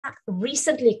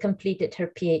recently completed her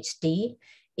PhD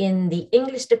in the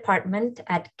English department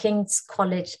at King's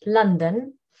College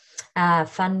London,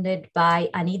 funded by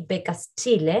Anit Becas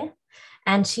Chile.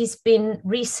 And she's been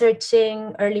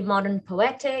researching early modern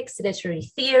poetics, literary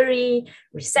theory,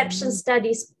 reception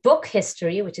studies, book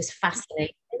history, which is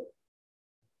fascinating.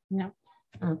 Yeah.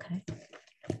 Okay.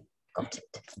 Got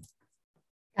it.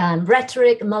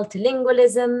 Rhetoric,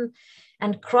 multilingualism,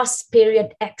 and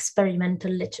cross-period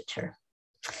experimental literature.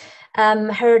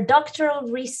 Her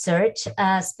doctoral research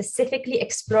specifically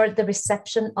explored the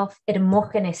reception of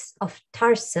Hermogenes of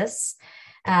Tarsus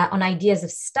on ideas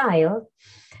of style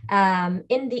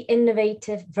in the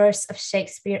innovative verse of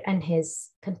Shakespeare and his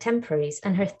contemporaries.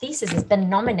 And her thesis has been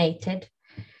nominated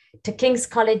to King's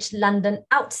College London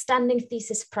Outstanding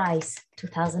Thesis Prize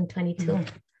 2022.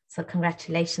 So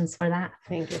congratulations for that.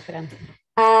 Thank you, Fran.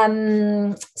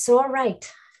 So all right,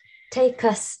 take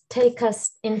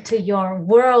us into your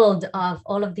world of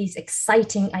all of these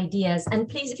exciting ideas. And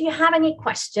please, if you have any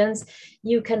questions,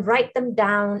 you can write them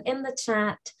down in the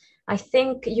chat. I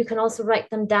think you can also write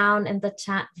them down in the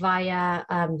chat via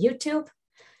YouTube.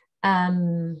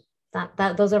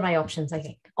 Those are my options, I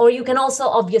think. Or you can also,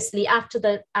 obviously, after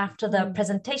the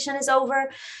presentation is over,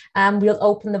 we'll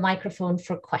open the microphone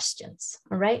for questions.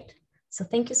 All right. So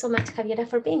thank you so much, Javiera,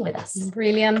 for being with us.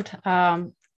 Brilliant.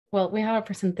 Well, we have a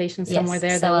presentation somewhere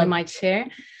there that we might share.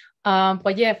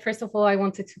 But yeah, first of all, I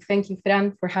wanted to thank you,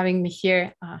 Fran, for having me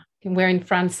here. We're in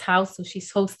Fran's house, so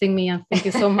she's hosting me, and thank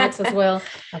you so much as well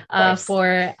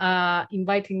for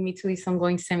inviting me to this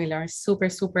ongoing seminar. Super,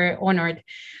 super honored.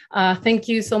 Thank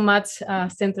you so much,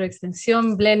 Centro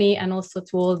Extensión, Blenny, and also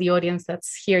to all the audience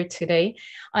that's here today.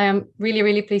 I am really,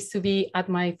 really pleased to be at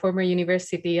my former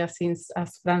university, since,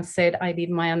 as Fran said, I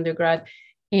did my undergrad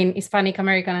in Hispanic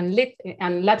American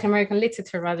and Latin American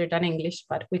literature rather than English,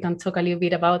 but we can talk a little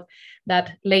bit about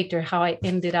that later, how I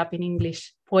ended up in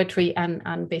English poetry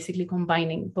and basically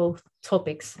combining both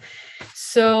topics.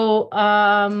 So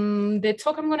the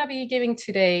talk I'm going to be giving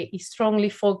today is strongly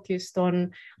focused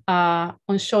on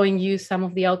showing you some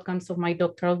of the outcomes of my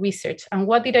doctoral research. And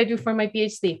what did I do for my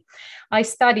PhD? I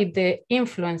studied the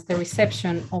influence, the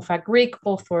reception of a Greek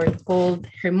author called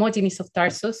Hermogenes of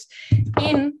Tarsus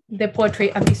in the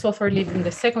poetry, and this author lived in the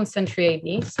 2nd century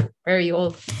AD, so very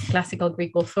old classical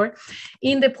Greek author,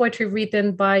 in the poetry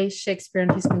written by Shakespeare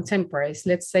and his contemporaries,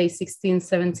 let's say 16th,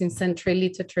 17th century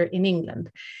literature in England.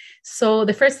 So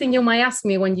the first thing you might ask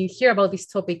me when you hear about this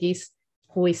topic is,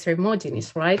 who is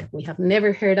Hermogenes, right? We have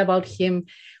never heard about him.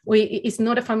 It's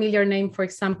not a familiar name, for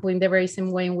example, in the very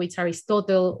same way in which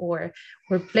Aristotle or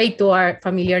Plato are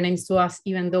familiar names to us,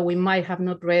 even though we might have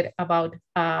not read about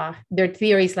their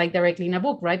theories like directly in a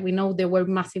book, right? We know they were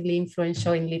massively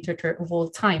influential in literature of all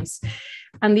times.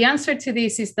 And the answer to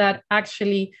this is that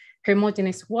actually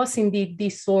Hermogenes was indeed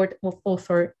this sort of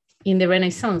author in the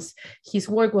Renaissance. His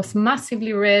work was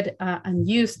massively read and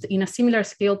used in a similar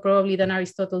scale probably than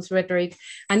Aristotle's rhetoric,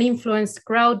 and influenced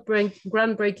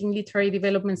groundbreaking literary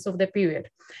developments of the period,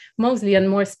 mostly and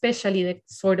more especially the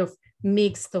sort of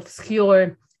mixed,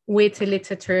 obscure, witty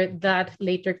literature that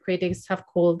later critics have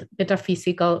called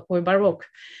metaphysical or Baroque.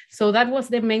 So that was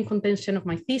the main contention of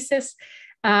my thesis.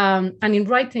 And in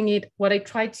writing it, what I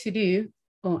tried to do,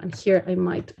 and here I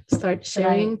might start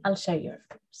sharing. I'll share yours.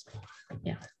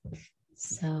 Yeah.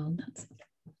 So that's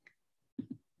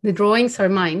the drawings are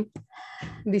mine.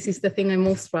 This is the thing I'm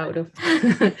most proud of.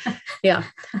 Yeah.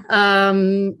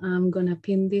 I'm gonna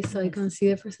pin this so I can see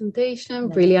the presentation.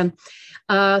 Brilliant.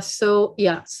 So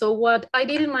what I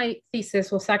did in my thesis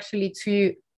was actually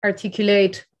to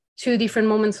articulate two different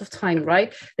moments of time,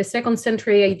 right? The 2nd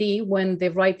century AD, when the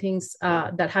writings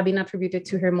that have been attributed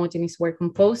to Hermogenes were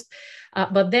composed,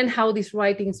 but then how these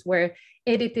writings were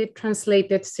edited,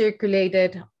 translated,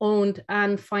 circulated, owned,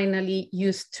 and finally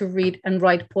used to read and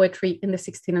write poetry in the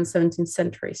 16th and 17th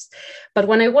centuries. But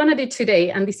what I want to do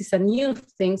today, and this is a new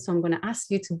thing, so I'm going to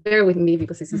ask you to bear with me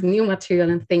because this is new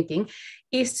material and thinking,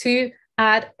 is to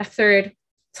add a third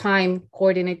time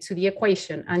coordinate to the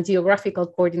equation and geographical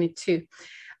coordinate too.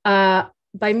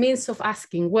 By means of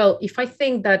asking, well, if I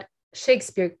think that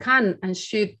Shakespeare can and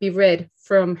should be read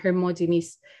from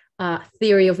Hermogenes'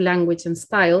 theory of language and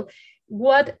style,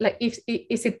 is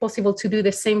it possible to do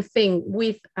the same thing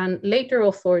with a later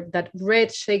author that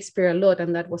read Shakespeare a lot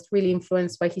and that was really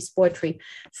influenced by his poetry,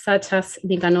 such as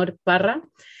Nicanor Parra?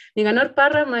 Nicanor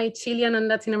Parra, my Chilean and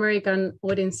Latin American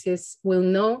audiences will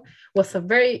know, was a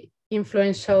very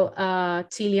influential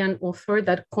Chilean author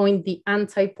that coined the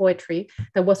anti-poetry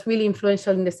that was really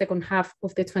influential in the second half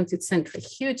of the 20th century.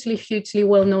 Hugely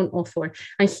well-known author.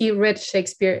 And he read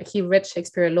Shakespeare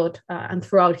a lot and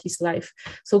throughout his life.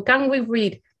 So can we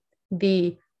read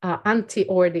the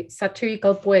the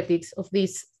satirical poetics of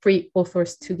these three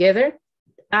authors together?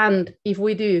 And if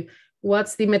we do,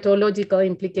 what's the methodological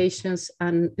implications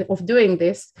of doing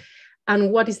this?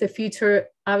 And what is the future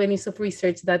avenues of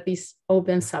research that this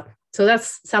opens up? So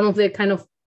that's some of the kind of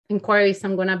inquiries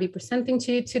I'm going to be presenting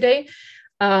to you today.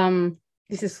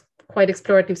 This is quite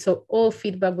explorative, so all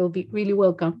feedback will be really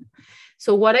welcome.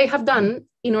 So what I have done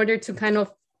in order to kind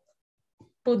of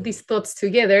put these thoughts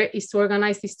together is to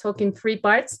organize this talk in three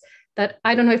parts that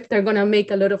I don't know if they're going to make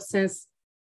a lot of sense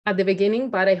at the beginning,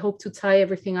 but I hope to tie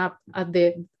everything up at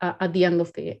the end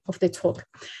of the talk.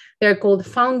 They're called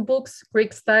Found Books,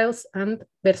 Greek Styles, and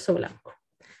Verso Blanco.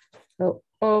 So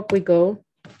up we go.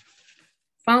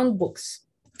 Found books.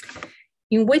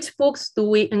 In which books do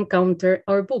we encounter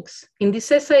our books? In this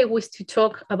essay, I wish to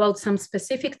talk about some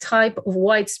specific type of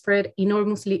widespread,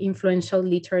 enormously influential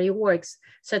literary works,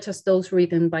 such as those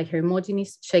written by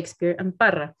Hermogenes, Shakespeare, and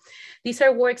Parra. These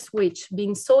are works which,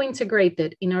 being so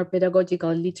integrated in our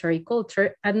pedagogical literary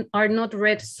culture, and are not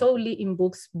read solely in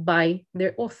books by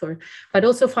their author, but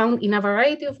also found in a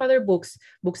variety of other books,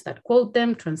 books that quote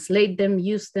them, translate them,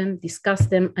 use them, discuss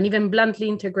them, and even bluntly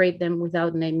integrate them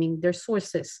without naming their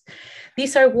sources.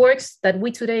 These are works that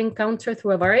we today encounter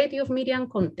through a variety of media and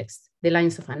contexts, the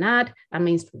lines of an ad, a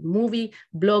mainstream movie,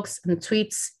 blogs and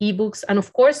tweets, ebooks, and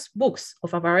of course, books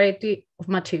of a variety of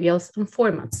materials and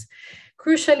formats.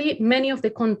 Crucially, many of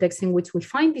the contexts in which we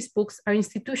find these books are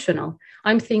institutional.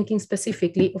 I'm thinking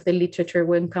specifically of the literature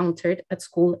we encountered at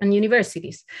school and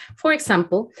universities. For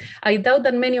example, I doubt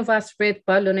that many of us read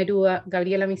Pablo Neruda,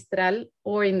 Gabriela Mistral,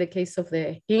 or in the case of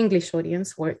the English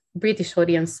audience or British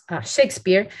audience,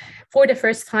 Shakespeare, for the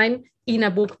first time in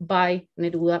a book by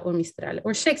Neruda or Mistral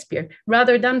or Shakespeare,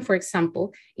 rather than, for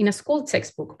example, in a school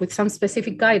textbook with some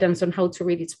specific guidance on how to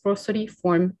read its prosody,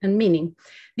 form, and meaning.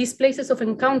 These places of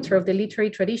encounter of the literary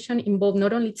tradition involve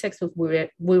not only texts we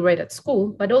read at school,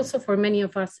 but also for many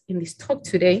of us in this talk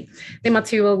today, the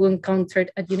material we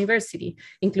encountered at university,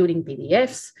 including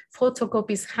PDFs,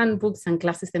 photocopies, handbooks, and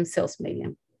classes themselves. Maybe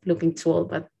I'm looking too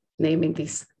old, but naming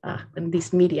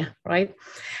this media, right?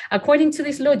 According to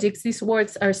these logics, these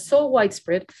works are so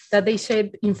widespread that they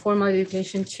shape informal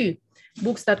education too.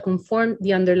 Books that conform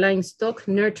the underlying stock,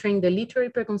 nurturing the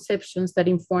literary preconceptions that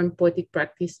inform poetic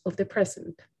practice of the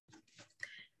present.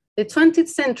 The 20th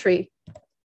century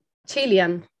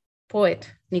Chilean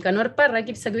poet Nicanor Parra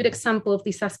gives a good example of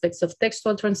these aspects of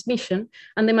textual transmission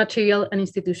and the material and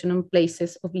institutional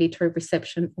places of literary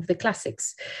reception of the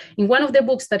classics. In one of the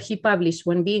books that he published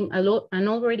when being an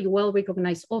already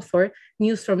well-recognized author,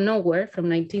 News from Nowhere from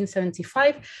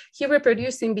 1975, he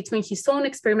reproduced in between his own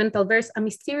experimental verse a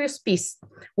mysterious piece,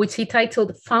 which he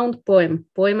titled Found Poem,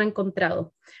 Poema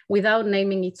Encontrado, without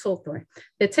naming its author.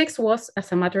 The text was,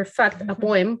 as a matter of fact, a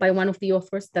poem by one of the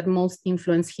authors that most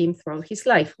influenced him throughout his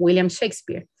life, William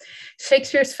Shakespeare.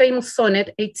 Shakespeare's famous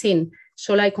sonnet 18,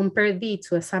 Shall I Compare Thee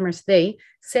to a Summer's Day,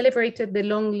 celebrated the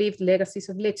long-lived legacies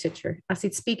of literature, as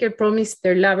its speaker promised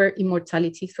their lover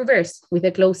immortality through verse, with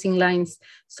the closing lines,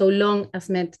 so long as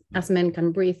men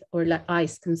can breathe or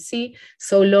eyes can see,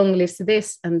 so long lives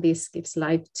this, and this gives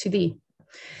life to thee.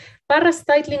 Parra's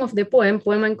titling of the poem,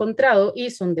 Poema Encontrado,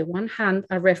 is on the one hand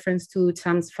a reference to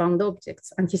Cham's found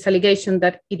objects and his allegation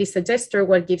that it is a gesture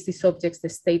what gives these objects the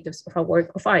status of a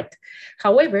work of art.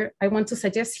 However, I want to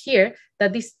suggest here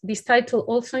that this title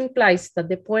also implies that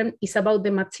the poem is about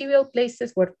the material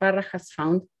places where Parra has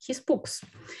found his books.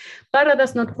 Parra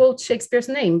does not quote Shakespeare's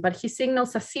name, but he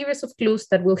signals a series of clues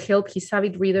that will help his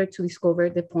avid reader to discover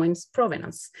the poem's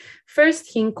provenance. First,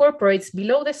 he incorporates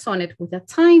below the sonnet with a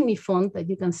tiny font that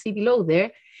you can see below there,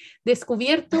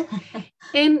 Descubierto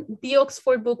in the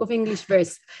Oxford Book of English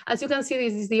Verse. As you can see,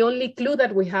 this is the only clue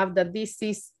that we have that this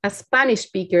is a Spanish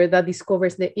speaker that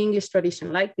discovers the English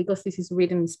tradition, like because this is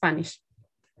written in Spanish.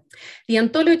 The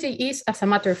anthology is, as a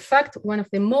matter of fact, one of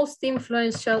the most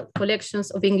influential collections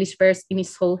of English verse in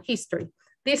its whole history.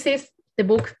 This is the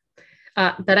book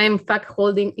that I'm in fact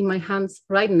holding in my hands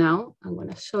right now. I'm going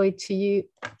to show it to you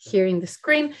here in the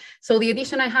screen. So the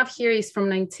edition I have here is from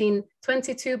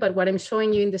 1922, but what I'm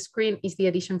showing you in the screen is the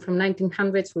edition from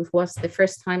 1900s, which was the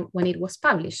first time when it was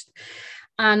published.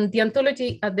 And the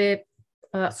anthology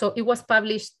so it was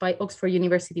published by Oxford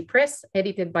University Press,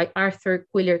 edited by Arthur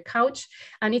Quiller Couch,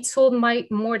 and it sold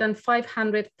more than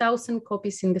 500,000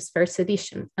 copies in this first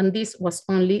edition, and this was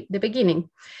only the beginning.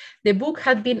 The book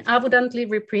had been abundantly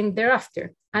reprinted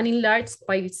thereafter and enlarged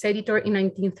by its editor in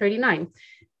 1939.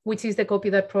 which is the copy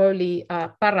that probably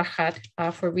Parra had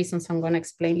for reasons I'm going to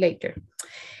explain later.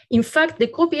 In fact, the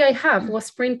copy I have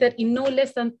was printed in no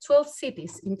less than 12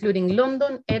 cities, including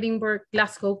London, Edinburgh,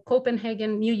 Glasgow,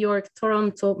 Copenhagen, New York,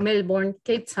 Toronto, Melbourne,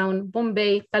 Cape Town,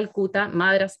 Bombay, Calcutta,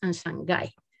 Madras, and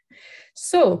Shanghai.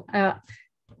 So,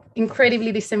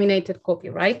 incredibly disseminated copy,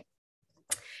 right?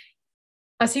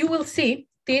 As you will see,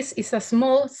 this is a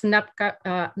small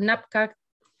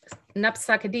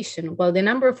knapsack edition, while the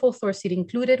number of authors it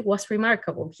included was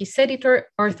remarkable. His editor,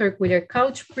 Arthur Quiller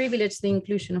Couch, privileged the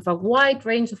inclusion of a wide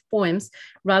range of poems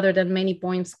rather than many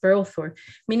poems per author,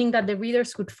 meaning that the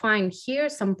readers could find here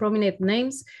some prominent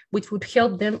names which would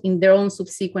help them in their own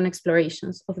subsequent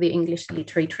explorations of the English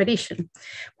literary tradition.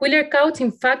 Quiller Couch,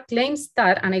 in fact, claims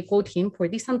that, and I quote him, "For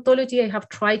this anthology, I have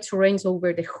tried to range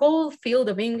over the whole field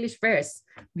of English verse,"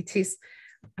 which is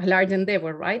a large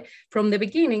endeavor, right? From the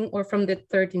beginning or from the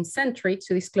 13th century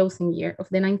to this closing year of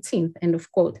the 19th, end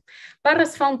of quote.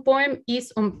 Parra's found poem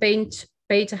is on page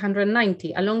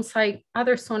 190, alongside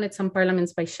other sonnets and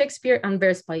parliaments by Shakespeare and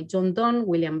verse by John Donne,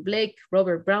 William Blake,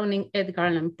 Robert Browning, Edgar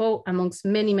Allan Poe, amongst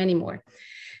many, many more.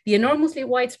 The enormously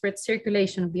widespread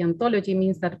circulation of the anthology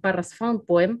means that Parra's found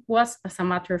poem was, as a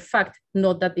matter of fact,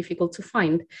 not that difficult to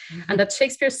find, and that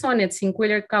Shakespeare's sonnets in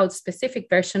Quiller Couch's specific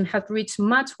version had reached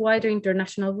much wider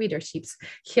international readerships,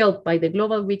 helped by the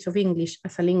global reach of English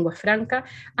as a lingua franca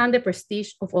and the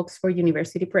prestige of Oxford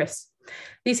University Press.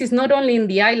 This is not only in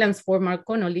the islands for Mark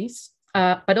Connolly's,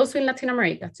 but also in Latin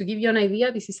America. To give you an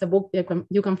idea, this is a book that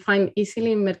you can find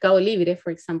easily in Mercado Libre,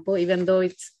 for example, even though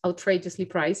it's outrageously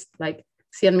priced, like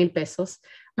 100,000 pesos.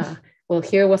 Well,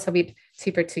 here was a bit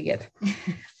cheaper to get.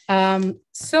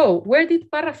 So where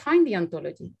did Parra find the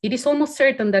anthology? It is almost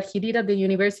certain that he did at the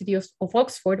University of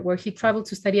Oxford, where he traveled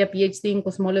to study a PhD in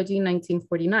cosmology in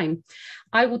 1949.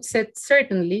 I would say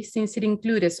certainly, since it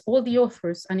included all the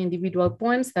authors and individual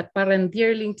poems that Parra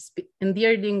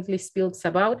endearingly speaks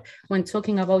about when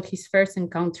talking about his first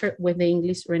encounter with the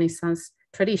English Renaissance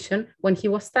tradition when he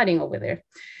was studying over there.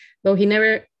 Though he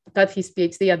never got his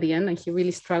PhD at the end, and he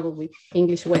really struggled with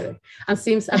English weather. And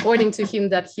seems, according to him,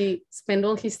 that he spent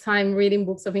all his time reading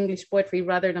books of English poetry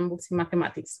rather than books in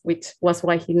mathematics, which was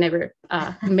why he never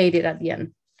made it at the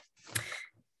end.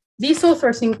 These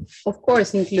authors, of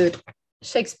course, include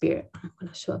Shakespeare, I'm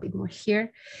going to show a bit more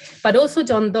here, but also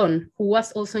John Donne, who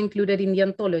was also included in the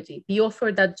anthology, the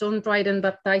author that John Dryden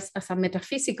baptized as a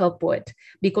metaphysical poet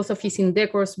because of his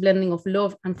indecorous blending of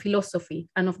love and philosophy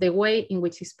and of the way in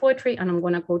which his poetry, and I'm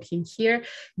going to quote him here,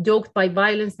 "yoked by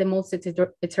violence the most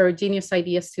heterogeneous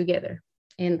ideas together."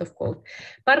 End of quote.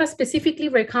 Parra specifically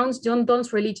recounts John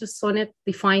Donne's religious sonnet,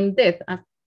 Defying Death, a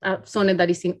sonnet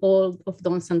that is in all of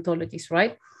Donne's anthologies,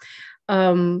 right?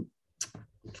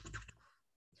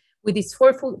 With its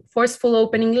forceful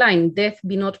opening line, "Death,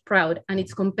 be not proud," and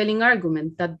its compelling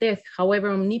argument that death,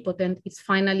 however omnipotent, is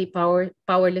finally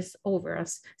powerless over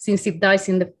us, since it dies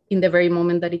in the very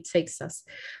moment that it takes us.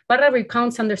 Parra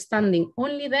recounts understanding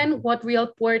only then what real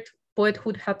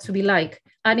poethood had to be like,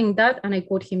 adding that, and I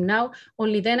quote him now,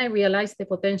 "Only then I realized the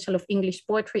potential of English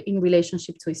poetry in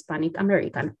relationship to Hispanic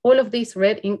American." All of this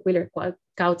read in Quiller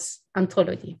Couch's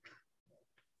anthology.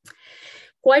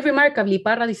 Quite remarkably,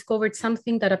 Parra discovered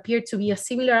something that appeared to be a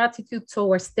similar attitude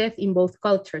towards death in both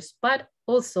cultures, but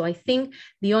also, I think,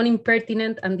 the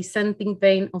unimpertinent and dissenting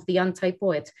vein of the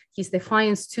anti-poet, his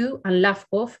defiance to and laugh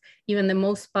of even the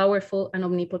most powerful and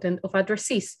omnipotent of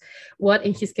addressees, what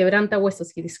in his Quebranta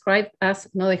Huesos he described as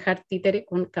 "no dejar títere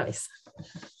con cabeza."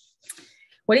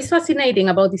 What is fascinating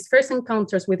about these first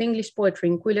encounters with English poetry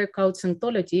in Quiller Couch's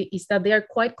anthology is that they are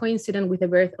quite coincident with the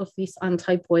birth of this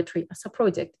anti-poetry as a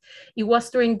project. It was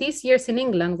during these years in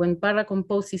England when Parra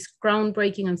composed his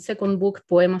groundbreaking and second book,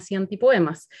 Poemas y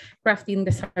Antipoemas, crafting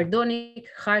the sardonic,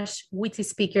 harsh, witty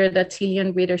speaker that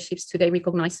Chilean readerships today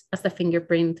recognize as the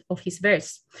fingerprint of his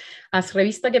verse. As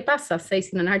Revista Que Pasa says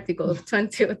in an article of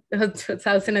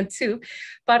 2002,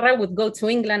 Parra would go to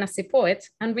England as a poet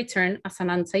and return as an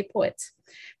anti-poet.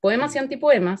 Poemas y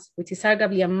Antipoemas, which is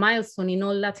arguably a milestone in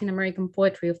all Latin American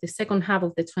poetry of the second half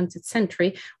of the 20th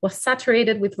century, was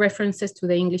saturated with references to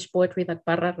the English poetry that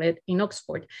Parra read in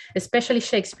Oxford, especially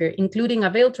Shakespeare, including a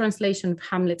veiled translation of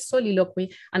Hamlet's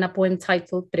soliloquy and a poem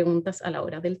titled Preguntas a la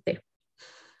hora del té.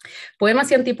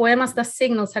 Poemas y Antipoemas thus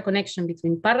signals a connection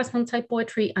between Parra's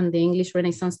anti-poetry and the English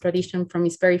Renaissance tradition from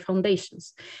its very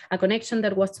foundations, a connection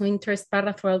that was to interest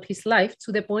Parra throughout his life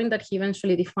to the point that he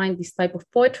eventually defined this type of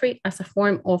poetry as a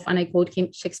form of, and I quote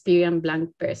him, Shakespearean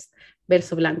blank verse,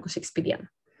 verso blanco Shakespearean.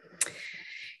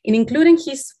 In including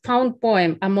his found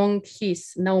poem among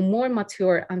his now more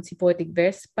mature anti-poetic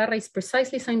verse, Parra is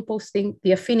precisely signposting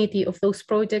the affinity of those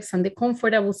projects and the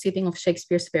comfortable sitting of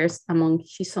Shakespeare's verse among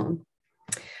his own.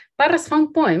 Parra's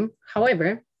found poem,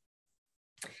 however,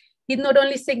 did not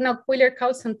only signal Quiller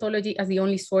Cow's anthology as the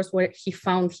only source where he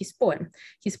found his poem.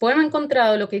 His poem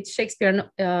Encontrado locates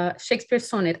Shakespeare's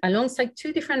sonnet alongside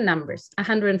two different numbers,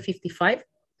 155,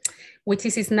 which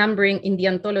is his numbering in the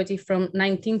anthology from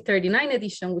 1939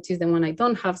 edition, which is the one I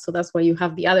don't have, so that's why you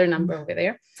have the other number over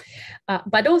there.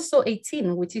 But also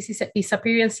 18, which is his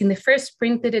appearance in the first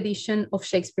printed edition of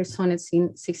Shakespeare's sonnets in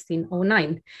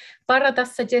 1609. Parra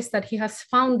thus suggests that he has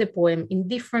found the poem in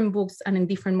different books and in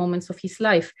different moments of his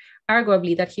life,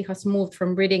 arguably that he has moved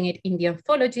from reading it in the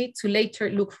anthology to later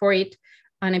look for it,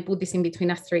 and I put this in between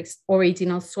asterisks,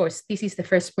 original source. This is the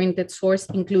first printed source,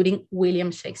 including William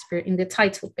Shakespeare in the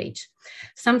title page.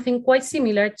 Something quite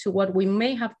similar to what we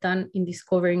may have done in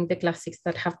discovering the classics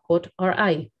that have caught our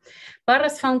eye.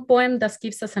 Parra's found poem thus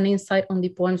gives us an insight on the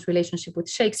poem's relationship with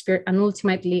Shakespeare and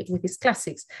ultimately with his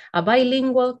classics, a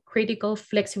bilingual, critical,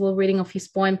 flexible reading of his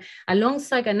poem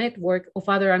alongside a network of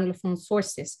other Anglophone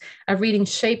sources, a reading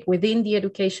shaped within the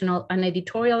educational and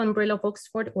editorial umbrella of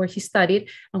Oxford, where he studied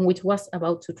and which was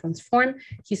about to transform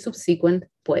his subsequent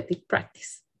poetic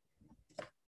practice.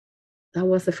 That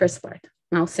was the first part.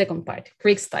 Now, second part,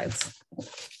 Greek styles.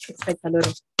 It's like a lot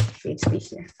of PhD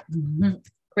here.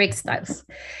 Greek styles.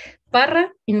 Parra,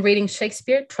 in reading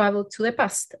Shakespeare, traveled to the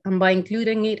past, and by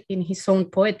including it in his own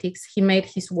poetics, he made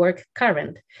his work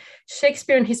current.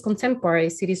 Shakespeare and his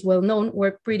contemporaries, it is well known,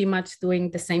 were pretty much doing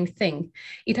the same thing.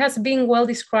 It has been well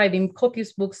described in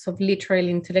copious books of literary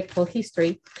intellectual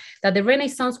history that the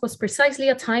Renaissance was precisely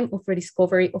a time of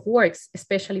rediscovery of works,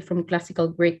 especially from classical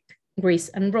Greece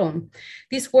and Rome.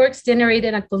 These works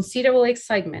generated a considerable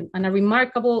excitement and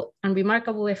remarkable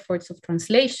efforts of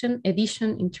translation,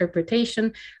 edition,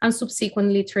 interpretation, and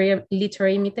subsequent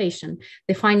literary imitation,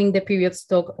 defining the period's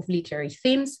stock of literary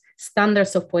themes,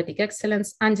 standards of poetic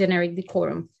excellence, and generic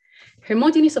decorum.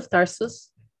 Hermogenes of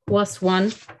Tarsus was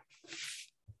one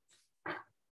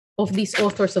of these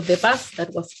authors of the past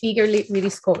that was eagerly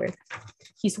rediscovered.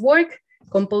 His work,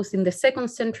 composed in the 2nd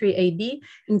century AD,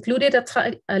 included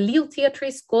a little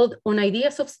treatise called On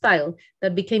Ideas of Style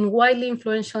that became widely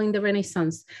influential in the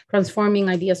Renaissance, transforming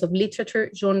ideas of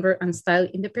literature, genre, and style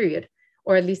in the period,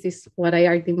 or at least is what I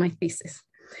argue in my thesis.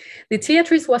 The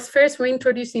treatise was first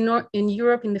reintroduced in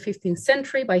Europe in the 15th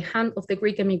century by hand of the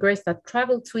Greek emigres that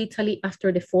traveled to Italy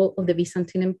after the fall of the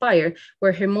Byzantine Empire,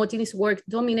 where Hermogenes' work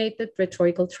dominated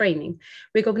rhetorical training.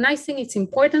 Recognizing its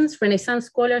importance, Renaissance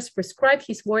scholars prescribed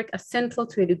his work as central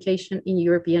to education in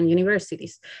European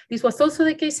universities. This was also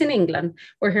the case in England,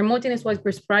 where Hermogenes was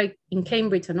prescribed in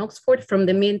Cambridge and Oxford from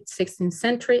the mid-16th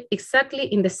century, exactly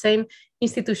in the same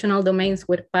institutional domains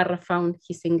where Parra found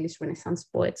his English Renaissance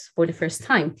poets for the first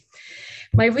time.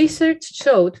 My research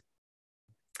showed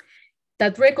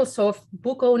that records of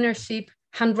book ownership,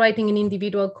 handwriting in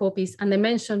individual copies, and the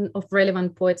mention of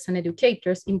relevant poets and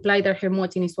educators imply that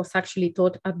Hermogenes was actually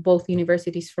taught at both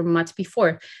universities from much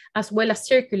before, as well as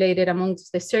circulated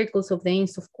amongst the circles of the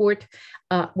Inns of Court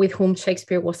with whom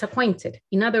Shakespeare was acquainted.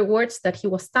 In other words, that he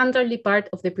was standardly part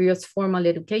of the period's formal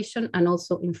education and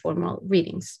also informal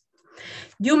readings.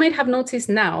 You may have noticed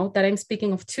now that I'm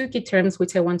speaking of two key terms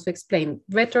which I want to explain,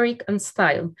 rhetoric and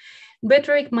style.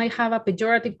 Rhetoric might have a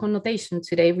pejorative connotation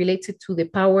today related to the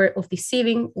power of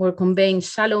deceiving or conveying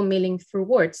shallow meaning through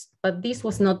words, but this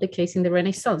was not the case in the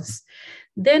Renaissance.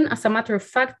 Then, as a matter of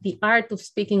fact, the art of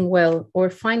speaking well or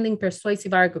finding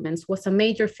persuasive arguments was a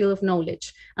major field of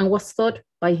knowledge and was thought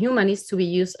by humanists to be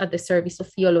used at the service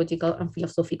of theological and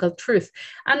philosophical truth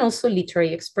and also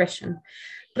literary expression.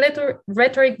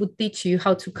 Rhetoric would teach you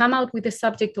how to come out with the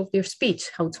subject of your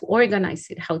speech, how to organize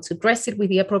it, how to dress it with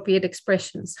the appropriate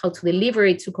expressions, how to deliver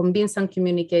it to convince and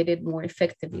communicate it more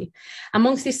effectively.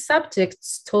 Amongst these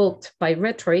subjects taught by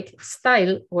rhetoric,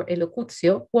 style or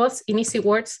elocutio was, in easy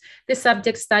words, the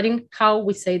subject studying how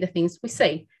we say the things we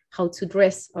say, how to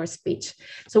dress our speech.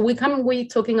 So we come away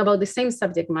talking about the same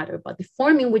subject matter, but the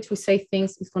form in which we say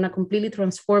things is going to completely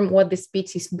transform what the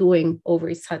speech is doing over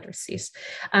its addresses.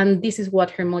 And this is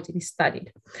what Hermogenes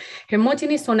studied.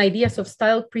 Hermogenes' On Ideas of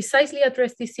Style precisely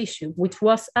addressed this issue, which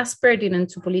was as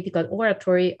pertinent to political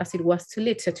oratory as it was to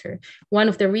literature. One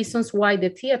of the reasons why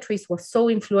the treatise was so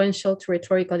influential to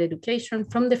rhetorical education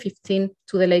from the 15th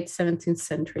to the late 17th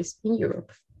centuries in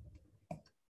Europe.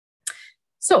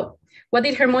 So, What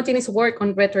did Hermogenes' work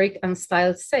on rhetoric and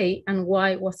style say, and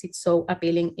why was it so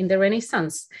appealing in the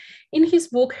Renaissance? In his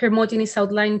book, Hermogenes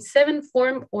outlined 7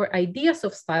 forms or ideas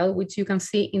of style, which you can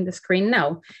see in the screen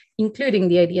now, including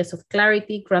the ideas of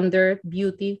clarity, grandeur,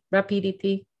 beauty,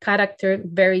 rapidity, character,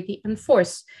 verity, and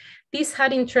force. These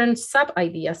had in turn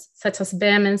sub-ideas, such as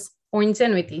vehemence or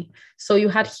ingenuity. So you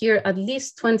had here at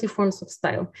least 20 forms of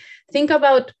style. Think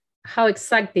about how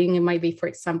exacting it might be, for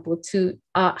example, to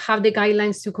have the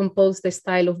guidelines to compose the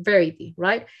style of verity,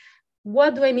 right?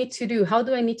 What do I need to do? How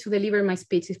do I need to deliver my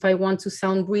speech if I want to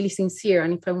sound really sincere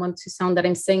and if I want to sound that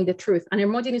I'm saying the truth? And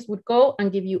Hermogenes would go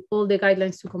and give you all the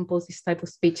guidelines to compose this type of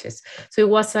speeches. So it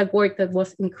was a work that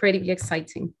was incredibly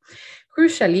exciting.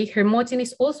 Crucially,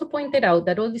 Hermogenes also pointed out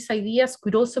that all these ideas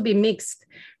could also be mixed,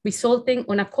 resulting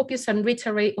on a copious and rich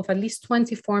array of at least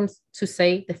 20 forms to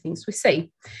say the things we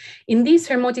say. In this,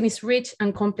 Hermogenes' rich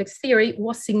and complex theory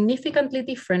was significantly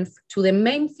different to the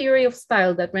main theory of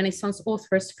style that Renaissance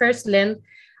authors first learned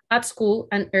at school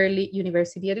and early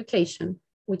university education,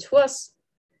 which was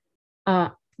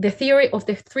the theory of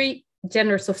the 3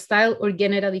 genres of style or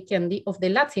genera dicendi of the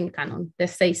Latin canon,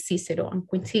 let's say Cicero and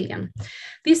Quintilian.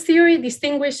 This theory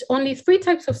distinguished only 3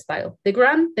 types of style: the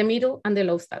grand, the middle, and the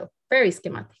low style. Very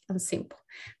schematic and simple.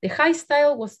 The high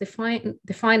style was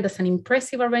defined as an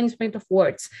impressive arrangement of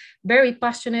words, very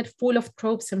passionate, full of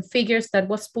tropes and figures that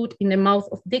was put in the mouth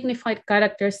of dignified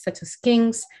characters such as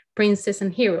kings, princes,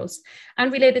 and heroes,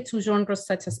 and related to genres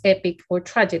such as epic or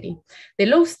tragedy. The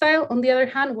low style, on the other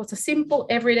hand, was a simple,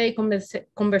 everyday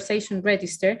conversation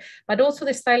register, but also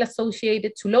the style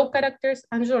associated to low characters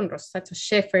and genres such as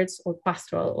shepherds or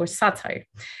pastoral or satire.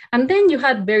 And then you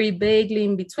had very vaguely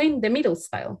in between the middle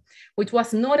style, which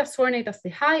was not as ornate as the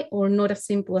high or not as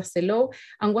simple as the low,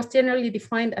 and was generally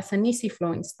defined as an easy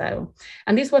flowing style.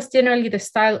 And this was generally the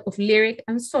style of lyric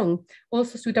and song,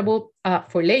 also suitable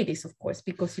for ladies, of course,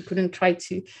 because you couldn't try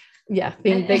to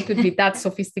think they could be that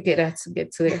sophisticated to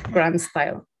get to the grand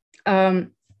style.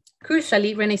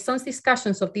 Crucially, Renaissance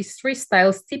discussions of these 3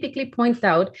 styles typically point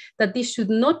out that these should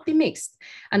not be mixed.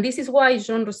 And this is why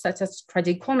genres such as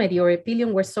tragicomedy or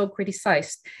epyllion were so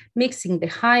criticized. Mixing the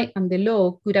high and the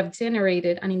low could have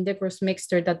generated an indecorous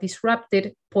mixture that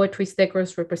disrupted poetry's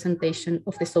decorous representation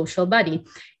of the social body,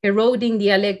 eroding the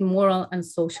alleged moral and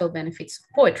social benefits of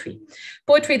poetry.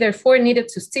 Poetry, therefore, needed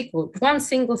to stick with one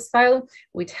single style,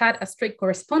 which had a strict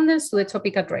correspondence to the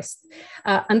topic addressed.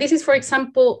 And this is, for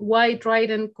example, why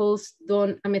Dryden calls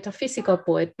Donne a metaphysical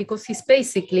poet, because he's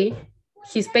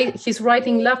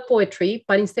writing love poetry,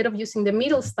 but instead of using the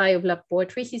middle style of love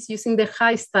poetry, he's using the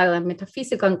high style and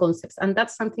metaphysical concepts. And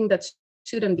that's something that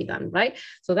shouldn't be done, right?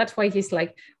 So that's why he's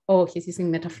like, oh, he's using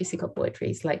metaphysical poetry.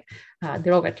 It's like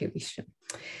derogatory vision.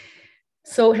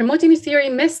 So Hermogenes' theory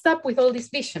messed up with all this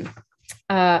vision.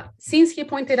 Since he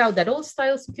pointed out that all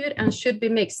styles could and should be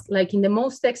mixed, like in the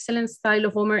most excellent style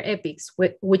of Homer epics,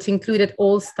 which included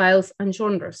all styles and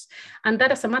genres. And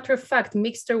that, as a matter of fact,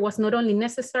 mixture was not only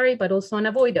necessary, but also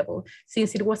unavoidable,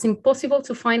 since it was impossible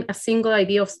to find a single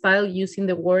idea of style using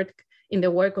the word in the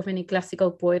work of any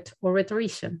classical poet or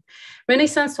rhetorician.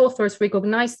 Renaissance authors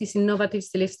recognized this innovative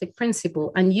stylistic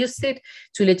principle and used it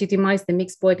to legitimize the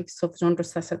mixed poetics of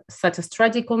genres such as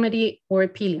tragicomedy or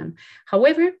epyllion.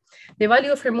 However, the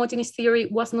value of Hermogenes' theory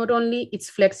was not only its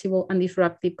flexible and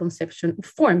disruptive conception of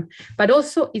form, but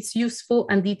also its useful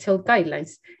and detailed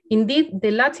guidelines. Indeed,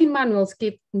 the Latin manuals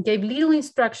gave little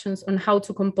instructions on how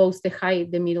to compose the high,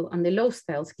 the middle, and the low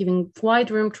styles, giving wide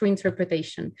room to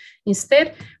interpretation.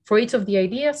 Instead, for each of the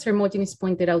ideas, Hermogenes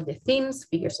pointed out the themes,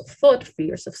 figures of thought,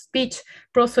 figures of speech,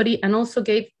 prosody, and also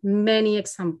gave many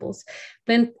examples,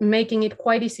 then making it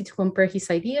quite easy to compare his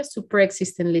ideas to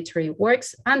pre-existing literary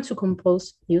works and to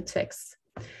compose new texts.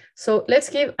 So let's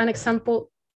give an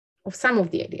example of some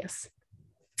of the ideas.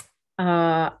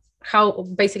 How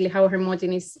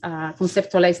Hermogenes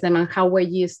conceptualized them and how were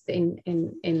used in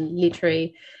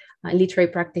literary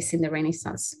practice in the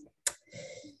Renaissance.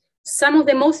 Some of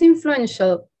the most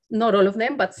influential, not all of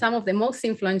them, but some of the most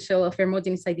influential of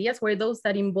Hermogenes' ideas were those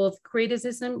that involved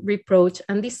criticism, reproach,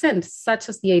 and dissent, such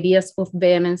as the ideas of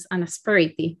vehemence and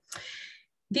asperity.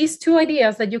 These 2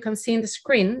 ideas that you can see in the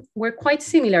screen were quite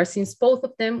similar, since both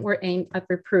of them were aimed at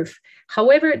reproof.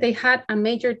 However, they had a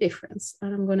major difference,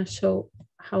 and I'm going to show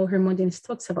how Hermogenes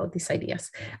talks about these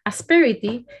ideas.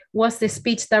 Asperity was the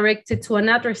speech directed to an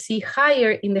addressee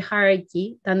higher in the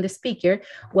hierarchy than the speaker,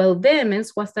 while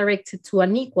vehemence was directed to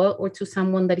an equal or to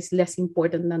someone that is less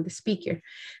important than the speaker.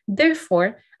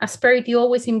 Therefore, asperity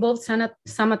always involves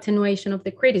some attenuation of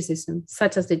the criticism,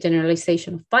 such as the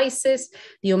generalization of vices,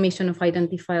 the omission of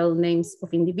identifiable names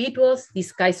of individuals,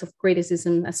 disguise of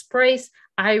criticism as praise,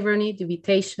 irony,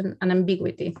 dubitation, and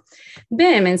ambiguity.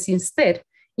 Vehemence, instead,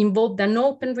 involved an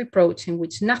open reproach in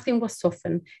which nothing was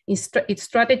softened. Its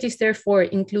strategies, therefore,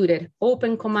 included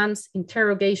open commands,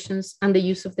 interrogations, and the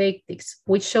use of deictics,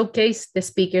 which showcased the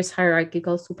speaker's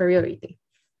hierarchical superiority.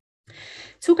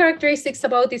 Two characteristics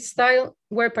about this style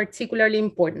were particularly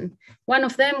important. One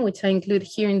of them, which I include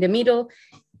here in the middle,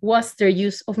 was their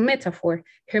use of metaphor.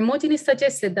 Hermogenes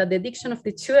suggested that the diction of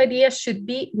the two ideas should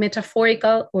be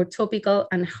metaphorical or topical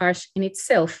and harsh in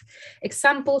itself.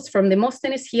 Examples from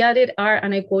Demosthenes he added are,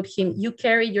 and I quote him, "You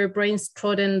carry your brains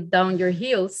trodden down your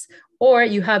heels," or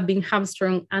 "you have been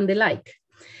hamstrung," and the like.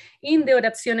 In the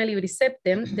Orazione Libri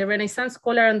Septem, the Renaissance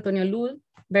scholar Antonio Lull,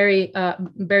 very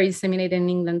disseminated in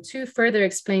England too, further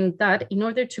explained that in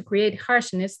order to create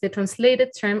harshness, the translated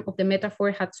term of the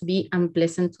metaphor had to be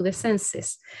unpleasant to the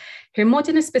senses.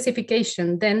 Hermogenes'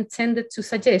 specification then tended to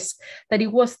suggest that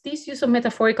it was this use of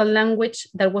metaphorical language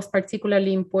that was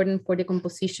particularly important for the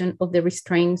composition of the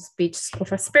restrained speech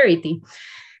of asperity.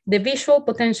 The visual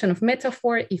potential of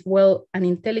metaphor, if well and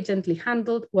intelligently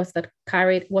handled, was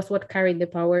what carried the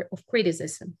power of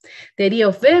criticism. The idea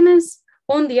of vehemence,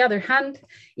 on the other hand,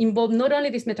 involved not only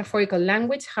this metaphorical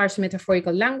language, harsh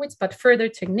metaphorical language, but further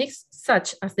techniques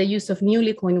such as the use of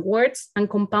newly coined words and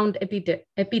compound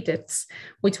epithets,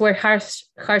 which were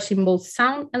harsh in both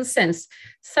sound and sense,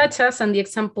 such as, and the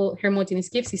example Hermogenes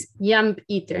gives is yamb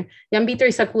eater. Yamb eater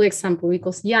is a cool example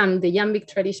because yamb, the yambic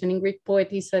tradition in Greek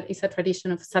poetry, is a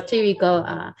tradition of satirical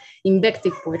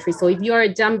invective poetry. So if you are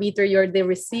a yamb eater, you're the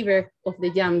receiver of the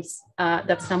yams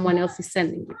that someone else is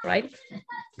sending you, right?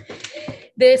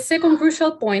 The second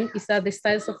crucial point is that the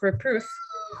styles of reproof,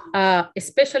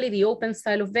 especially the open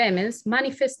style of vehemence,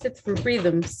 manifested through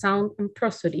rhythm, sound, and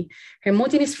prosody.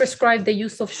 Hermogenes prescribed the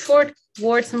use of short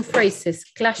words and phrases,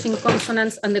 clashing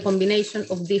consonants, and the combination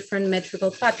of different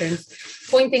metrical patterns,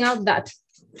 pointing out that,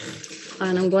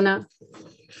 and I'm gonna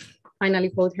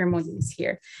finally quote Hermogenes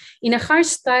here, "In a harsh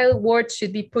style, words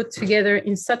should be put together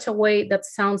in such a way that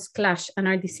sounds clash and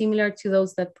are dissimilar to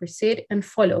those that precede and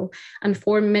follow, and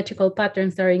form metrical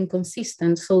patterns that are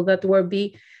inconsistent, so that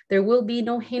there will be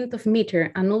no hint of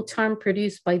meter and no charm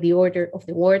produced by the order of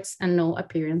the words and no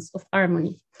appearance of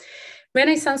harmony."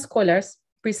 Renaissance scholars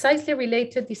precisely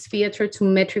related this theater to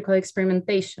metrical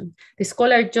experimentation. The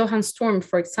scholar Johann Sturm,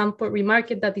 for example,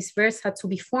 remarked that this verse had to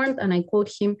be formed, and I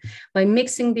quote him, "by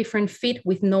mixing different feet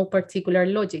with no particular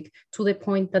logic, to the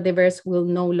point that the verse will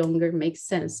no longer make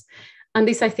sense." And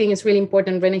this, I think, is really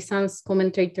important. Renaissance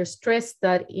commentators stress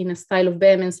that in a style of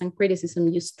vehemence and criticism,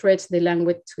 you stretch the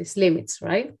language to its limits,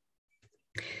 right?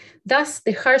 Thus,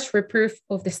 the harsh reproof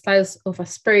of the styles of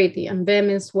asperity and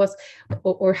vehemence was,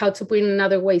 or how to put it in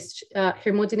another ways,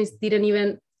 Hermogenes didn't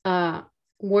even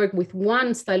work with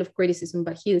one style of criticism,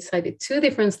 but he decided two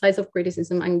different styles of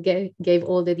criticism and gave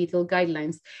all the detailed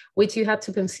guidelines, which you had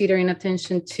to consider in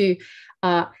attention to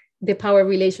the power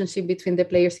relationship between the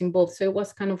players involved. So it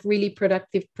was kind of really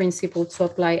productive principle to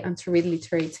apply and to read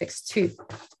literary text too.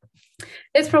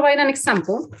 Let's provide an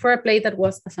example for a play that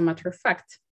was, as a matter of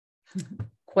fact,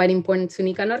 quite important to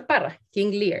Nicanor Parra,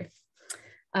 King Lear,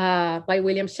 by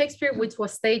William Shakespeare, which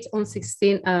was staged on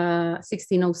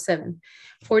 1607.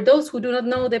 For those who do not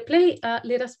know the play,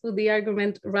 let us put the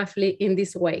argument roughly in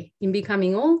this way. In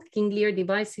becoming old, King Lear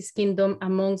divides his kingdom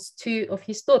amongst two of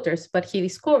his daughters, but he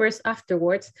discovers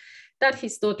afterwards that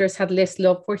his daughters had less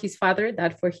love for his father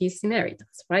than for his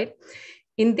inheritance, right?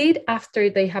 Indeed, after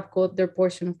they have got their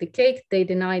portion of the cake, they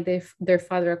deny their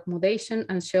father accommodation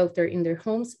and shelter in their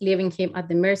homes, leaving him at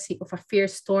the mercy of a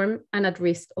fierce storm and at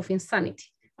risk of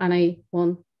insanity. And I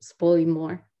won't spoil it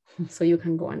more, so you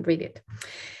can go and read it.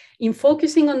 In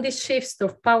focusing on these shifts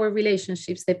of power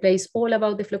relationships, the play is all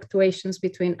about the fluctuations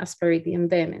between asperity and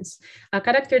vehemence. A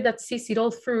character that sees it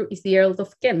all through is the Earl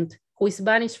of Kent, who is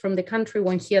banished from the country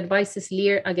when he advises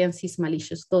Lear against his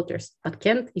malicious daughters. But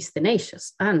Kent is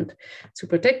tenacious, and to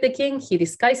protect the king, he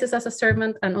disguises as a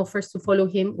servant and offers to follow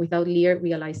him without Lear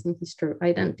realizing his true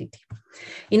identity.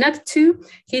 In Act 2,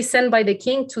 he is sent by the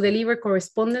king to deliver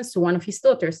correspondence to one of his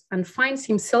daughters and finds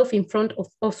himself in front of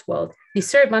Oswald, the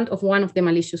servant of one of the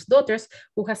malicious daughters,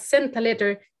 who has sent a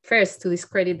letter first to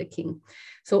discredit the king.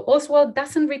 So Oswald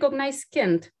doesn't recognize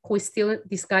Kent, who is still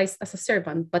disguised as a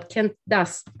servant, but Kent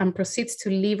does and proceeds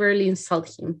to liberally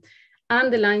insult him.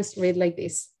 And the lines read like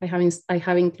this. I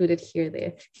have included here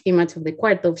the image of the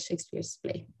quarto of Shakespeare's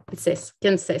play. It says,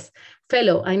 Ken says,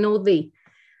 fellow, I know thee.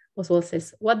 Oswald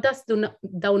says, what dost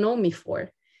thou know me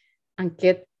for? And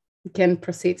Ken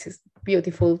proceeds his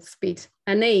beautiful speech.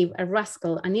 A knave, a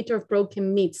rascal, an eater of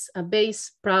broken meats, a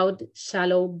base, proud,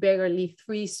 shallow, beggarly,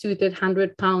 3-suited,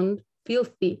 100-pound,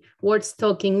 filthy,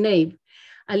 word-stalking knave.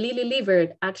 A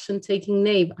lily-livered, action-taking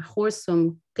knave, a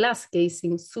whoresome,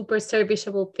 glass-gazing,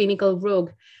 super-serviceable, finical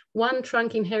rogue, one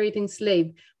trunk-inheriting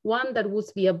slave, one that would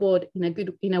be abhorred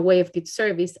in a way of good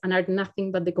service and art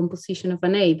nothing but the composition of a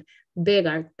knave,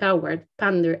 beggar, coward,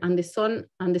 pander, and the son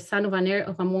of an heir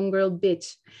of a mongrel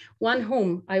bitch, one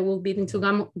whom I will beat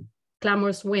into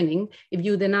clamorous winning if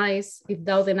thou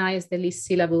deniest the least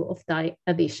syllable of thy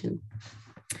addition.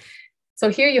 So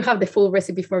here you have the full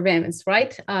recipe for vehemence,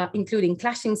 right? Including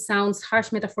clashing sounds,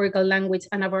 harsh metaphorical language,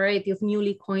 and a variety of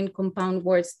newly coined compound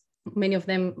words,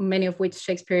 many of which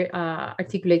Shakespeare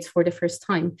articulates for the first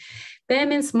time.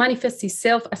 Vehemence manifests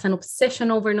itself as an obsession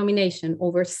over nomination,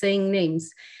 over saying names,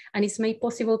 and it's made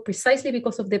possible precisely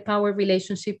because of the power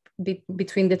relationship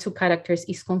between the two characters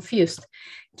is confused.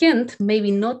 Kent,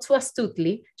 maybe not too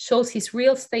astutely, shows his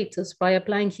real status by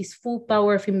applying his full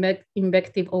power of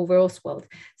invective over Oswald,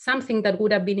 something that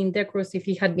would have been indecorous if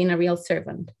he had been a real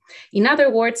servant. In other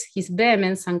words, his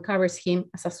vehemence uncovers him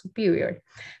as a superior.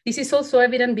 This is also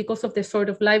evident because of the sort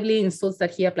of lively insults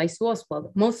that he applies to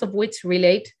Oswald, most of which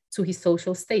relate to his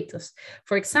social status.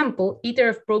 For example, eater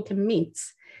of broken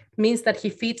meats means that he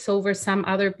feeds over some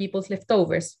other people's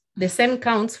leftovers. The same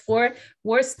counts for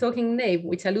word-stalking knave,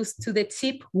 which alludes to the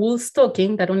cheap wool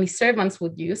stocking that only servants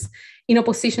would use, in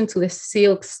opposition to the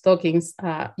silk stockings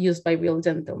used by real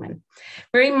gentlemen.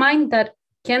 Bear in mind that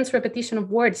Kent's repetition of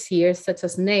words here, such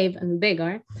as knave and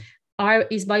beggar,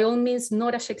 is by all means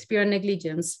not a Shakespearean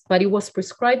negligence, but it was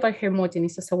prescribed by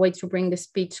Hermogenes as a way to bring the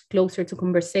speech closer to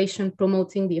conversation,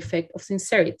 promoting the effect of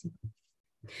sincerity.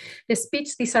 The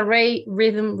speech disarray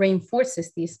rhythm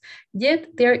reinforces this, yet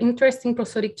there are interesting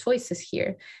prosodic choices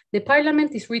here. The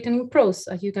Parliament is written in prose,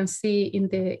 as you can see in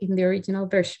the original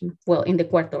version, well, in the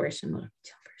quarto version, not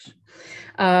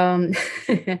original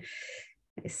version.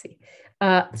 Let's see.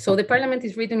 So the Parliament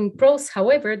is written in prose.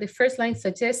 However, the first line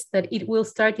suggests that it will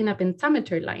start in a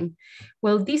pentameter line.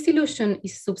 Well, this illusion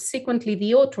is subsequently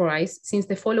deauthorized since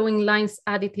the following line's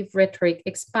additive rhetoric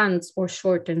expands or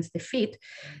shortens the feet.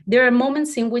 There are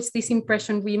moments in which this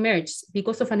impression reemerges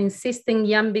because of an insisting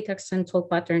iambic accentual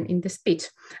pattern in the speech.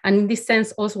 And in this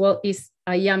sense, Oswald is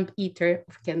a iamb eater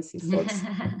of Kent's insults.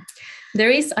 There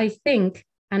is, I think,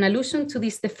 an allusion to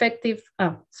this defective,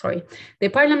 the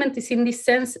Parliament is in this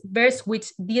sense verse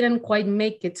which didn't quite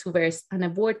make it to verse, an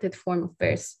aborted form of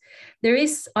verse. There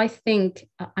is, I think,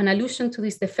 an allusion to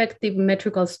this defective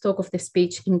metrical stock of the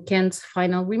speech in Kent's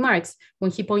final remarks,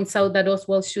 when he points out that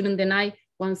Oswald shouldn't deny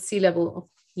one syllable of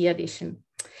the addition.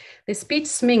 The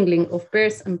speech mingling of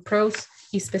verse and prose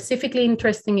is specifically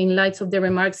interesting in light of the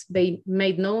remarks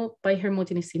made known by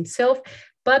Hermogenes himself,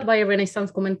 but by a Renaissance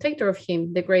commentator of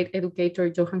him, the great educator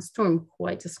Johann Sturm, who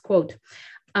I just quote,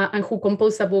 and who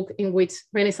composed a book in which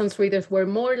Renaissance readers were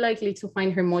more likely to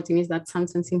find Hermogenes than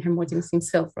sometimes in Hermogenes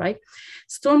himself, right?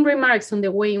 Sturm remarks on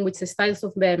the way in which the styles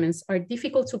of vehemence are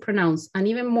difficult to pronounce, and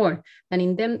even more than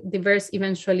in them, the verse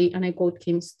eventually, and I quote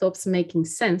him, stops making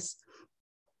sense,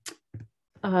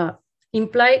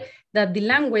 imply that the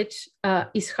language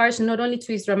is harsh not only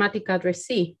to its dramatic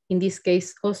addressee, in this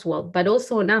case Oswald, but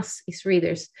also on us, its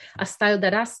readers, a style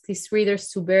that asks its readers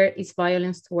to bear its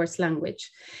violence towards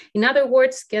language. In other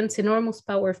words, Kent's enormous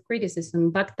power of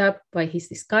criticism, backed up by his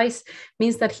disguise,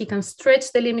 means that he can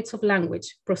stretch the limits of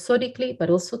language, prosodically, but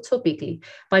also topically,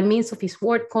 by means of his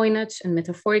word coinage and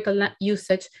metaphorical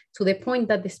usage, to the point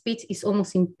that the speech is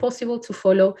almost impossible to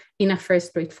follow in a first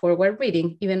straightforward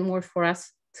reading, even more for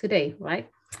us today, right?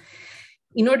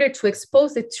 In order to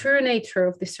expose the true nature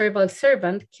of the servile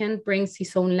servant, Kent brings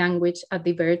his own language at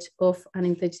the verge of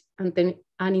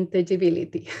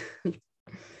unintelligibility.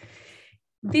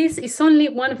 This is only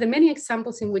one of the many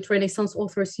examples in which Renaissance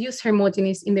authors use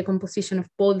Hermogenes in the composition of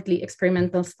boldly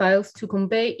experimental styles to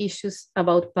convey issues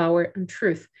about power and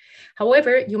truth.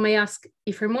 However, you may ask,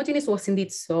 if Hermogenes was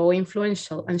indeed so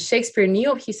influential and Shakespeare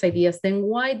knew of his ideas, then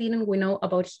why didn't we know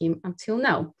about him until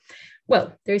now?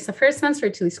 Well, there is a first answer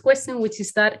to this question, which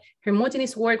is that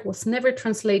Hermogenes' work was never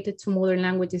translated to modern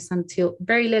languages until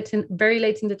very late in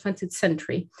the 20th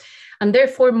century. And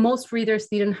therefore, most readers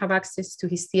didn't have access to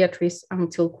his theatres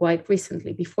until quite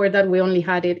recently. Before that, we only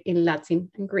had it in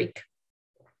Latin and Greek.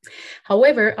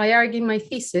 However, I argue in my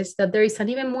thesis that there is an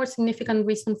even more significant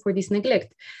reason for this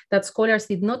neglect, that scholars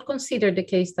did not consider the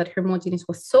case that Hermogenes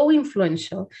was so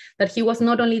influential that he was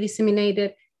not only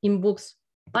disseminated in books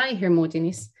by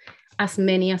Hermogenes, as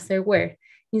many as there were.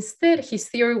 Instead, his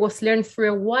theory was learned through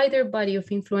a wider body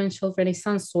of influential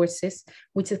Renaissance sources,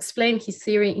 which explained his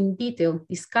theory in detail,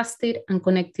 discussed it, and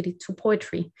connected it to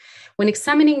poetry. When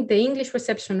examining the English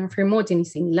reception of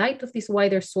Hermogenes in light of these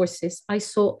wider sources, I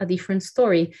saw a different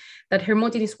story, that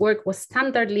Hermogenes' work was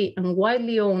standardly and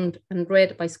widely owned and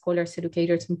read by scholars,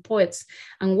 educators, and poets,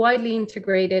 and widely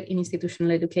integrated in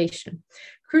institutional education.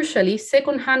 Crucially,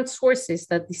 second-hand sources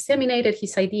that disseminated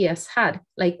his ideas had,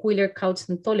 like Wheeler Couch's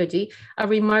anthology, a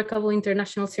remarkable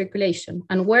international circulation,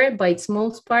 and were, by its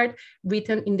most part,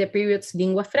 written in the period's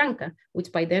lingua franca,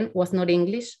 which by then was not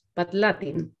English, but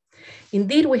Latin.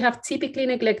 Indeed, we have typically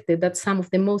neglected that some of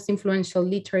the most influential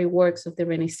literary works of the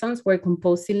Renaissance were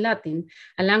composed in Latin,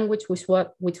 a language which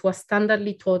was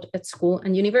standardly taught at school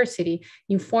and university,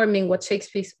 informing what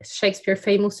Shakespeare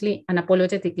famously and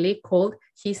apologetically called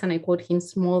his, and I quote him,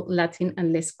 small Latin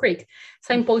and less Greek,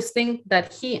 signposting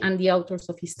that he and the authors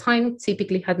of his time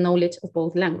typically had knowledge of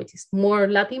both languages, more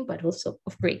Latin, but also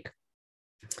of Greek.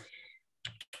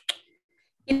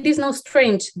 It is not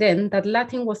strange, then, that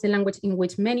Latin was the language in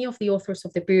which many of the authors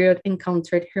of the period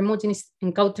encountered Hermogenes'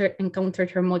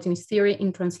 theory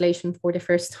in translation for the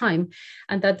first time,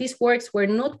 and that these works were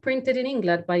not printed in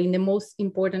England, but in the most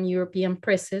important European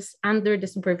presses under the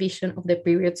supervision of the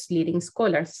period's leading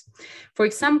scholars. For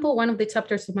example, one of the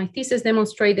chapters of my thesis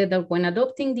demonstrated that when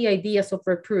adopting the ideas of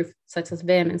reproof, such as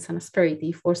vehemence and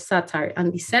asperity, for satire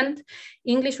and dissent,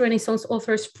 English Renaissance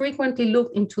authors frequently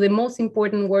looked into the most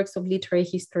important works of literary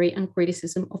history and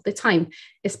criticism of the time,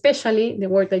 especially the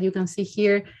work that you can see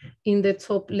here in the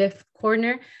top left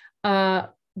corner,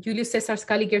 Julius Caesar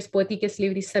Scaliger's Poetices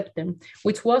Libris Septem,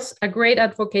 which was a great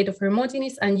advocate of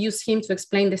Hermogenes and used him to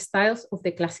explain the styles of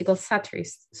the classical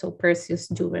satirists, so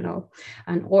Persius, Juvenal,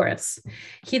 and Horas.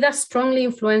 He thus strongly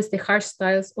influenced the harsh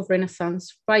styles of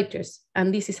Renaissance writers,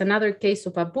 and this is another case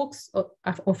of a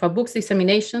book's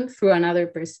dissemination through another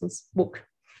person's book.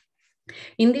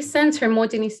 In this sense,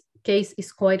 Hermogenes' case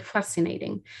is quite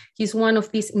fascinating. He's one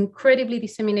of these incredibly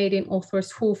disseminating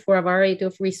authors who, for a variety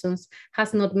of reasons,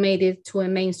 has not made it to a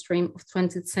mainstream of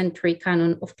 20th century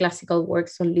canon of classical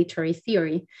works on literary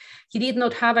theory. He did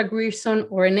not have a Grierson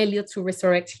or an Eliot to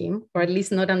resurrect him, or at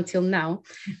least not until now.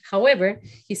 However,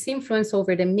 his influence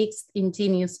over the mixed,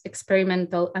 ingenious,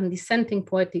 experimental, and dissenting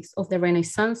poetics of the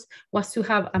Renaissance was to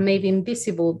have a maybe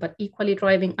invisible but equally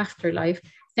driving afterlife,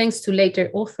 thanks to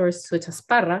later authors such as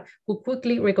Parra, who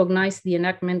quickly recognized the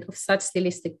enactment of such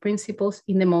stylistic principles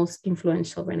in the most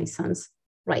influential Renaissance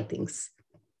writings.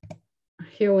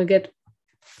 Here we get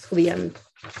to the end.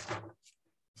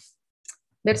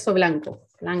 Verso Blanco,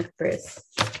 blank verse.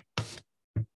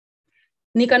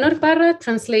 Nicanor Parra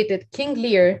translated King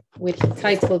Lear, which he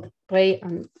titled Rey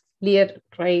and Lear,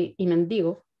 Rey y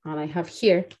Mendigo, and I have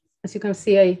here. As you can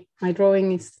see, my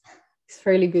drawing is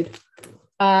fairly good.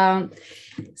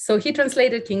 So he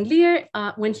translated King Lear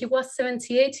when he was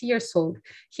 78 years old.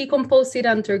 He composed it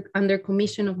under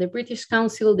commission of the British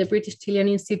Council, the British Chilean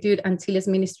Institute, and Chile's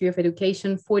Ministry of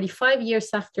Education 45 years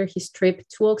after his trip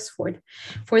to Oxford.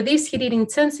 For this, he did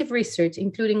intensive research,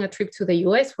 including a trip to the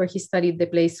US, where he studied the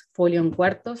plays Folio and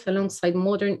Cuartos, alongside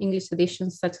modern English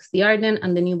editions such as the Arden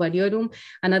and the New Variorum,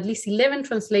 and at least 11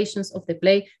 translations of the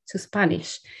play to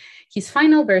Spanish. His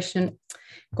final version,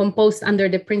 composed under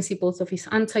the principles of his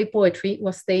anti-poetry,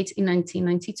 was staged in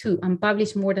 1992 and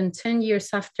published more than 10 years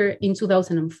after in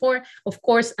 2004, of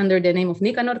course, under the name of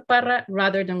Nicanor Parra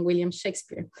rather than William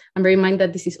Shakespeare. And bear in mind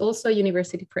that this is also a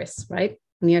university press, right?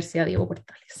 Universidad Diego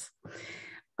Portales.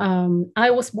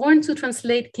 I was born to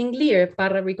translate King Lear,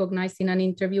 Parra recognized in an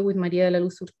interview with María de la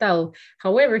Luz Hurtado.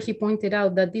 However, he pointed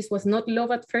out that this was not love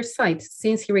at first sight,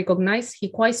 since he recognized he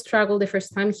quite struggled the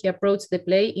first time he approached the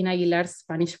play in Aguilar's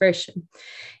Spanish version.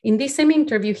 In this same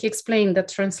interview, he explained that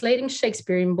translating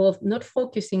Shakespeare involved not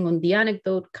focusing on the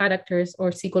anecdote, characters,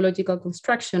 or psychological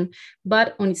construction,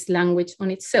 but on its language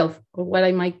on itself, or what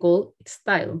I might call its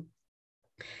style.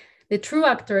 The true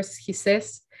actors, he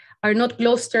says, are not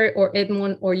Gloucester or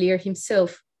Edmund or Lear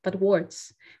himself, but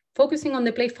words. Focusing on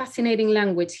the play's fascinating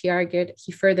language,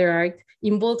 he further argued,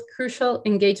 involved crucial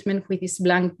engagement with his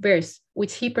blank verse,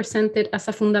 which he presented as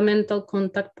a fundamental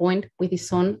contact point with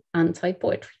his own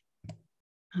anti-poetry.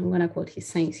 I'm gonna quote his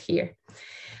sayings here.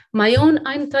 My own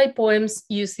anti-poems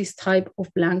use this type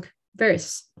of blank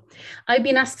verse. I've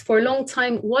been asked for a long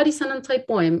time, what is an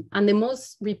anti-poem? And the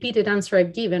most repeated answer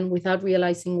I've given, without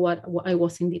realizing what I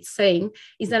was indeed saying,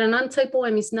 is that an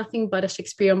anti-poem is nothing but a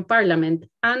Shakespearean parliament,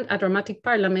 and a dramatic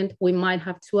parliament, we might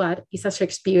have to add, is a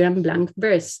Shakespearean blank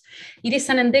verse. It is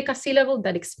an endecasyllable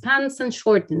that expands and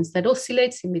shortens, that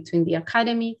oscillates in between the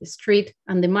academy, the street,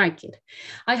 and the market.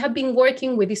 I have been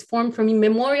working with this form from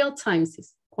immemorial times.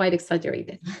 It's quite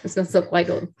exaggerated. It's also quite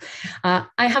old.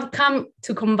 I have come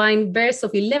to combine verse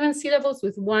of 11 syllables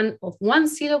with one of 1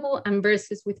 syllable and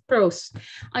verses with prose.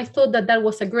 I thought that that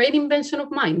was a great invention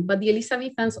of mine, but the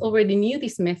Elizabethans already knew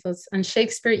these methods, and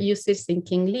Shakespeare uses in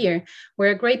King Lear,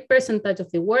 where a great percentage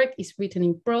of the work is written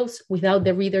in prose without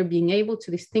the reader being able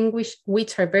to distinguish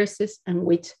which are verses and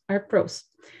which are prose.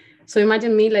 So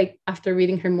imagine me, like, after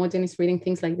reading Hermogenes, reading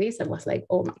things like this, I was like,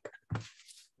 oh my God.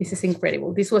 This is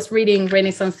incredible. This was reading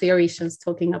Renaissance theologians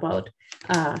talking about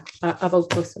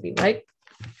prosody, right?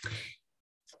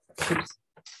 Oops.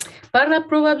 Parra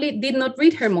probably did not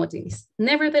read Hermogenes.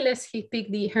 Nevertheless, he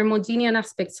picked the Hermogenian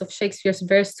aspects of Shakespeare's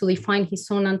verse to define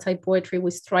his own anti-poetry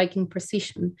with striking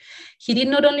precision. He did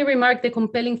not only remark the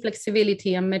compelling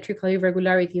flexibility and metrical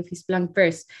irregularity of his blank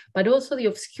verse, but also the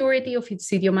obscurity of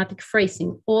its idiomatic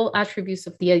phrasing, all attributes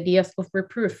of the ideas of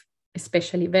reproof,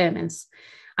 especially vehemence.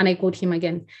 And I quote him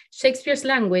again, Shakespeare's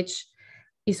language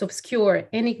is obscure,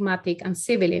 enigmatic, and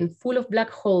sibilant, full of black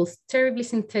holes, terribly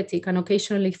synthetic, and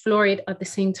occasionally florid at the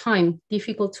same time,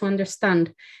 difficult to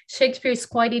understand. Shakespeare is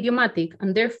quite idiomatic,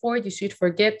 and therefore you should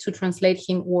forget to translate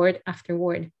him word after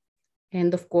word.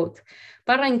 End of quote.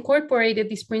 Parra incorporated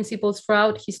these principles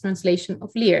throughout his translation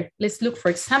of Lear. Let's look, for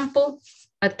example,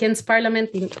 at Kent's Parliament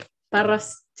in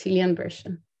Parra's Chilean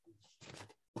version.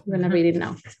 I'm going to read it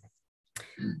now.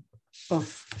 Oh.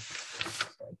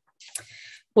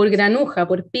 Por granuja,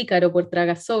 por pícaro, por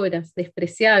tragasobras,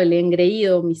 despreciable,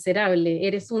 engreído, miserable,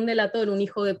 eres un delator, un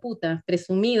hijo de puta,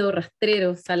 presumido,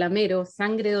 rastrero, salamero,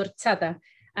 sangre de horchata,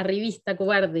 arribista,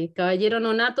 cobarde, caballero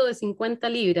nonato de 50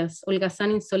 libras,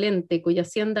 holgazán insolente, cuya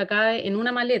hacienda cae en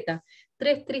una maleta,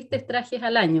 3 tristes trajes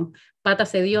al año,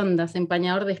 patas hediondas,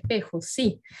 empañador de espejos,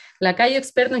 sí, lacayo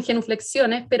experto en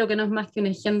genuflexiones, pero que no es más que un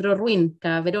engendro ruin,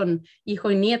 cabrón,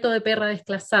 hijo y nieto de perra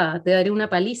desclasada, te daré una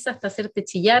paliza hasta hacerte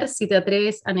chillar si te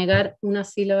atreves a negar una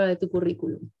sílaba de tu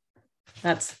currículum.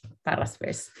 That's Parra's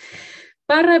verse.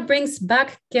 Parra brings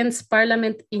back Kent's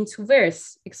Parliament into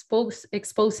verse,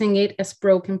 exposing it as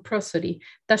broken prosody,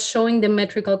 thus showing the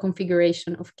metrical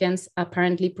configuration of Kent's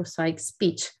apparently prosaic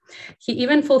speech. He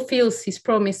even fulfills his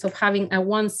promise of having a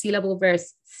 1-syllable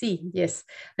verse, sí, yes,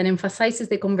 that emphasizes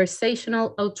the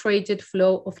conversational, outraged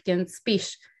flow of Kent's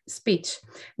speech,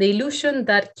 the illusion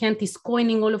that Kent is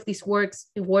coining all of these words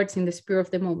in the spur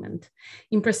of the moment.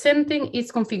 In presenting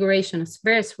its configuration as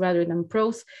verse rather than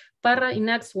prose, Parra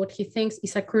enacts what he thinks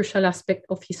is a crucial aspect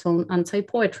of his own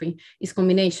anti-poetry, its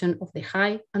combination of the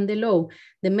high and the low,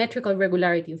 the metrical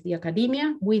regularity of the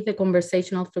academia with the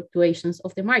conversational fluctuations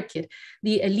of the market,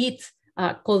 the elite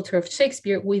culture of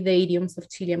Shakespeare with the idioms of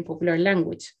Chilean popular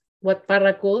language, what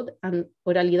Parra called an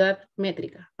oralidad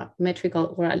métrica,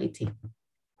 metrical orality.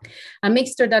 A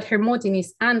mixture that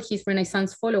Hermogenes and his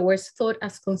Renaissance followers thought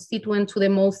as constituent to the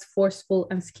most forceful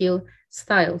and skilled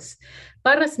styles.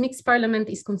 Parra's mixed parliament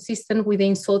is consistent with the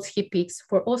insults he picks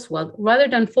for Oswald. Rather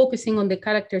than focusing on the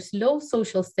character's low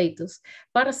social status,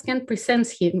 Parra's Kent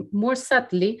presents him more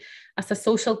subtly as a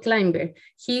social climber.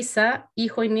 He is a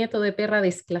hijo y nieto de perra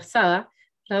desclasada,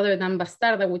 rather than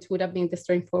bastarda, which would have been the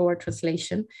straightforward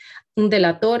translation, un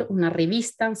delator, una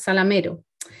revista, salamero.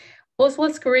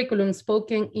 Oswald's curriculum,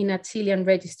 spoken in a Chilean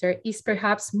register, is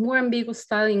perhaps more ambiguous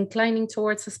style inclining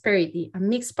towards asperity, a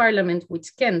mixed parliament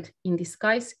which Kent, in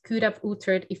disguise, could have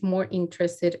uttered if more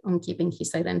interested on keeping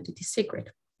his identity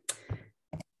secret.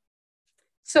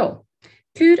 So,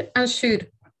 could and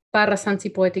should Parra's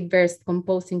anti-poetic verse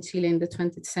composed in Chile in the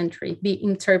 20th century be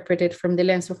interpreted from the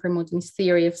lens of Hermogenes'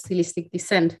 theory of stylistic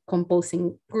descent,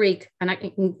 composing Greek and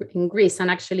in Greece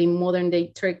and actually in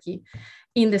modern-day Turkey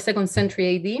in the 2nd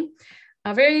century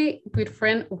AD? A very good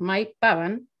friend of mine,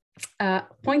 Pavan,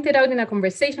 pointed out in a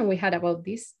conversation we had about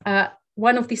this,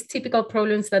 one of these typical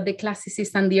problems that the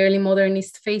classicist and the early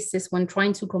modernist faces when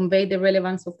trying to convey the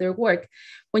relevance of their work.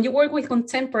 When you work with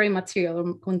contemporary material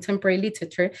or contemporary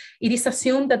literature, it is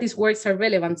assumed that these works are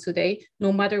relevant today,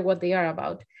 no matter what they are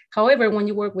about. However, when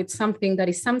you work with something that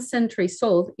is some centuries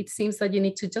old, it seems that you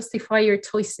need to justify your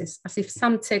choices as if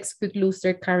some texts could lose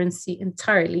their currency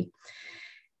entirely.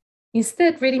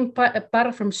 Instead, reading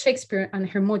Parra from Shakespeare and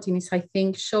Hermogenes, I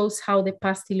think, shows how the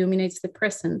past illuminates the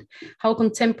present, how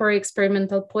contemporary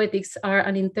experimental poetics are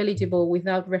unintelligible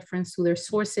without reference to their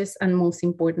sources and most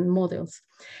important models.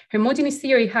 Hermogenes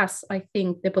theory has, I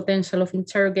think, the potential of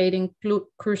interrogating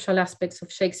crucial aspects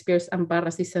of Shakespeare's and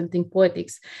Parra's dissenting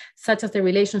poetics, such as the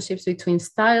relationships between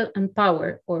style and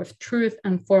power, or of truth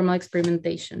and formal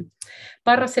experimentation.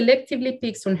 Parra selectively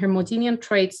picks on Hermogenean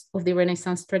traits of the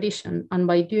Renaissance tradition, and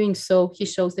by doing so, he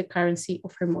shows the currency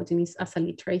of Hermogenes as a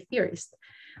literary theorist.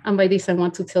 And by this, I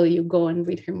want to tell you, go and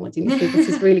read Hermogenes, because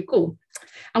it's really cool.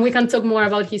 And we can talk more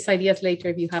about his ideas later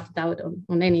if you have doubt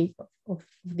on any of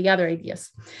the other ideas.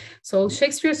 So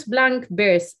Shakespeare's blank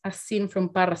verse, as seen from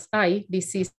Parra's eye,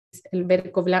 this is el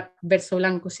verso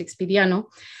blanco Shakespeareano,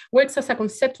 works as a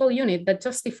conceptual unit that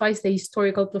justifies the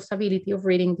historical plausibility of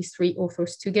reading these three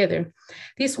authors together.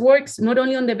 This works not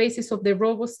only on the basis of the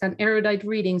robust and erudite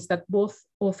readings that both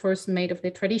authors made of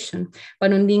the tradition,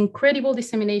 but on the incredible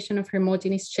dissemination of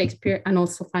Hermogenes, Shakespeare, and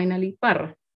also finally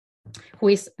Parra, who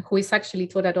is actually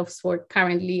taught at Oxford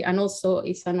currently and also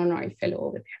is an honorary fellow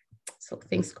over there. So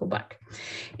things go back.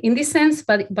 In this sense,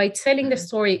 by telling the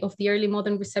story of the early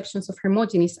modern receptions of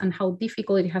Hermogenes and how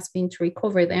difficult it has been to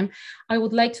recover them, I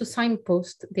would like to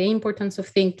signpost the importance of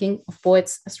thinking of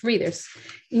poets as readers.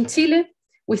 In Chile,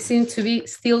 we seem to be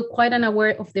still quite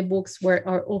unaware of the books where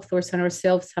our authors and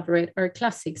ourselves have read our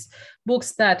classics,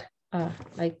 books that,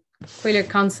 like Quayle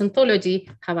Count's anthology,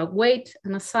 have a weight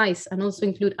and a size, and also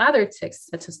include other texts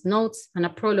such as notes and a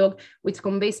prologue, which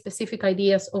convey specific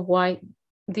ideas of why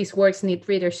these works need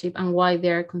readership and why they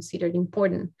are considered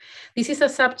important. This is a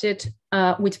subject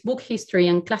which book history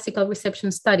and classical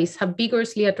reception studies have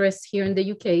vigorously addressed here in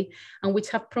the UK, and which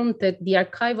have prompted the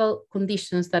archival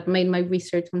conditions that made my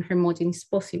research on Hermogenes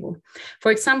possible.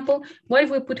 For example, what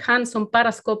if we put hands on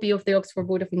Parra's copy of the Oxford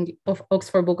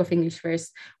Book of English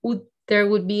Verse? Would there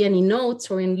be any notes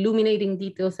or illuminating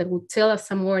details that would tell us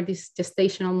some more of these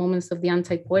gestational moments of the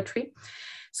anti-poetry?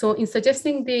 So in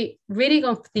suggesting the reading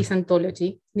of this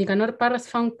anthology, Nicanor Parra's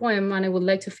found poem, and I would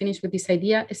like to finish with this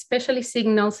idea, especially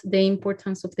signals the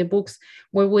importance of the books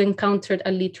where we encountered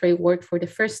a literary work for the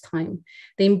first time,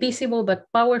 the invisible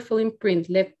but powerful imprint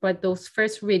left by those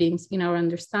first readings in our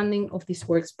understanding of this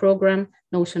work's program,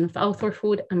 notion of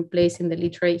authorhood, and place in the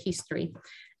literary history.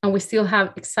 And we still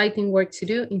have exciting work to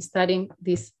do in studying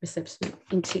this reception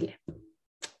in Chile.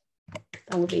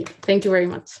 That would be it. Thank you very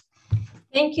much.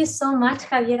 Thank you so much,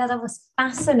 Javiera. That was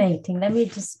fascinating. Let me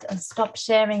just stop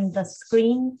sharing the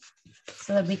screen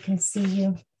so that we can see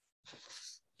you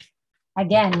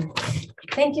again.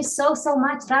 Thank you so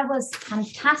much. That was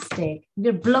fantastic.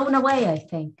 You're blown away, I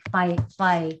think, by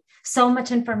so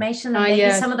much information. And maybe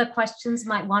yes, some of the questions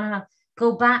might want to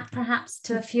go back perhaps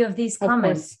to a few of these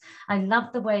comments. I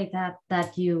love the way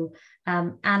that you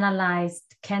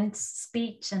analyzed Kent's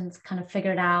speech and kind of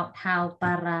figured out how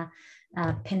Parra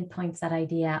pinpoints that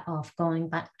idea of going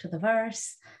back to the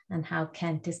verse, and how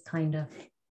Kent is kind of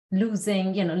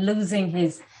losing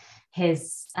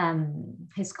his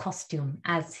costume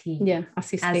as he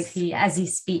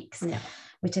speaks, yeah,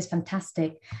 which is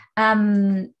fantastic.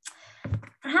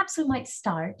 Perhaps we might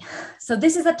start. So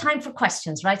this is a time for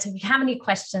questions, right? So if you have any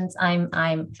questions, I'm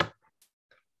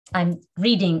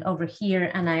reading over here,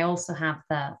 and I also have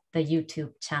the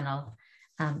YouTube channel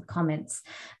comments.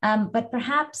 But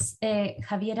perhaps,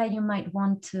 Javiera, you might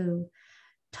want to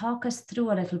talk us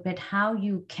through a little bit how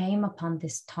you came upon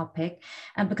this topic.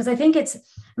 Because I think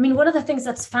one of the things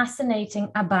that's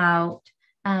fascinating about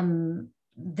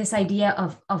this idea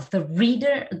of the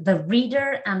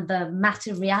reader and the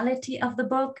materiality of the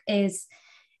book is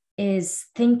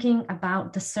thinking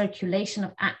about the circulation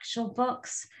of actual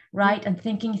books, right? And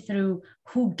thinking through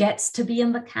who gets to be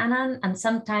in the canon. And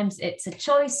sometimes it's a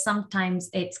choice, sometimes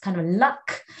it's kind of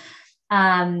luck,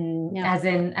 as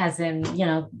in, you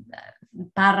know,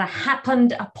 Parra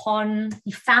happened upon,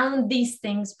 he found these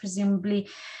things presumably.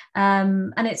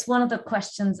 And it's one of the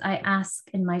questions I ask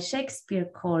in my Shakespeare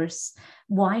course.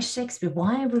 Why Shakespeare?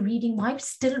 Why are we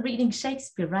still reading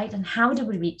Shakespeare, right? And how do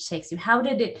we read Shakespeare? How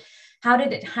did it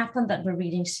happen that we're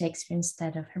reading Shakespeare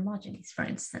instead of Hermogenes, for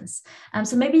instance?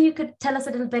 So maybe you could tell us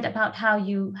a little bit about how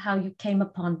you came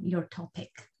upon your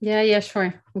topic. Yeah,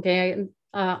 sure. Okay,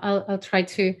 I'll try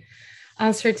to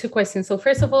answer two questions. So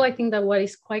first of all, I think that what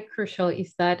is quite crucial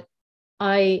is that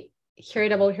I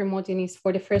heard about Hermogenes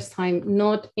for the first time,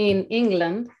 not in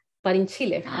England, but in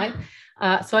Chile, right?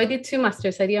 So I did two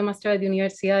masters. I did a master at the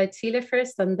Universidad de Chile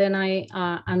first, and then I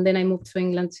moved to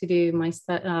England to do my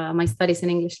studies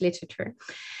in English literature.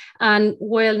 And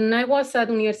when I was at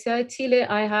Universidad de Chile,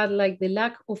 I had like the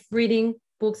lack of reading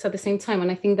books at the same time.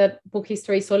 And I think that book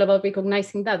history is all about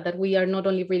recognizing that we are not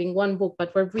only reading one book,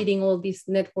 but we're reading all these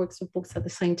networks of books at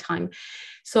the same time.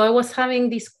 So I was having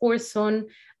this course on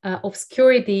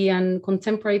obscurity and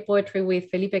contemporary poetry with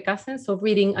Felipe Casen, so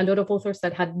reading a lot of authors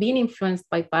that had been influenced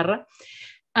by Parra.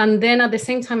 And then at the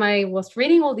same time I was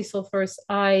reading all these authors,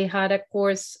 I had a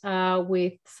course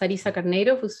with Sarisa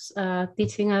Carneiro, who's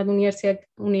teaching at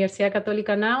Universidad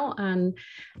Católica now,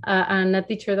 and a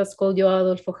teacher that's called Joao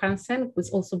Adolfo Hansen, who's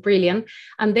also brilliant.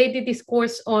 And they did this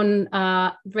course on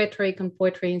rhetoric and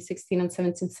poetry in 16th and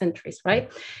 17th centuries,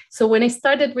 right? So when I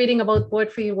started reading about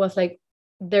poetry, it was like,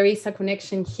 there is a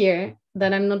connection here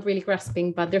that I'm not really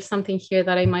grasping, but there's something here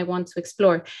that I might want to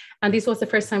explore. And this was the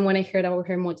first time when I heard about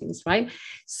Hermogenes, right?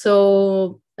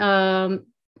 So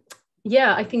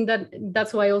yeah, I think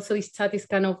that's why also this chat is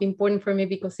kind of important for me,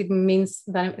 because it means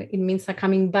that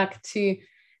coming back to,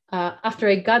 after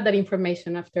I got that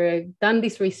information, after I've done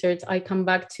this research, I come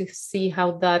back to see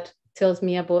how that tells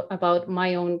me about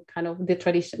my own kind of the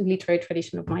literary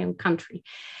tradition of my own country.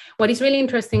 What is really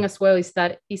interesting as well is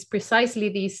that it's precisely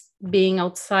this being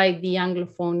outside the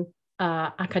Anglophone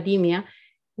academia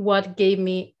what gave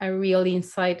me a real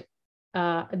insight,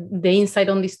 the insight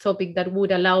on this topic that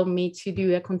would allow me to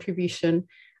do a contribution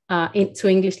to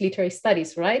English literary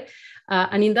studies, right?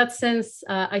 And in that sense,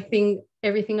 I think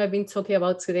everything I've been talking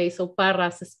about today, so Parra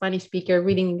as a Spanish speaker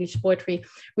reading English poetry,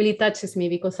 really touches me,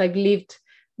 because I've lived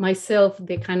myself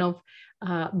the kind of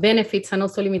benefits and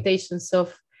also limitations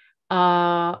of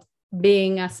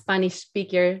being a Spanish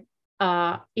speaker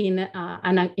in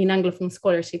Anglophone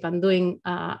scholarship and doing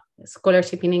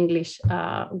scholarship in English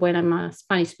when I'm a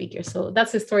Spanish speaker. So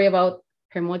that's the story about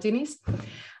Hermogenes.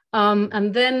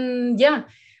 And then, yeah,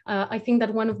 I think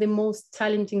that one of the most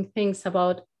challenging things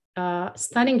about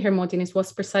studying Hermogenes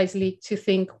was precisely to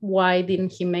think, why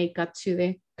didn't he make it to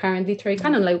the current literary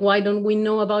canon? Like, why don't we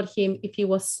know about him if he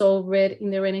was so read in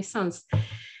the Renaissance?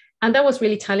 And that was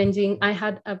really challenging. I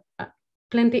had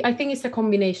plenty, I think it's a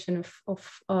combination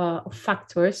of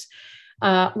factors.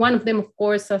 One of them, of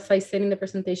course, as I said in the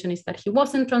presentation, is that he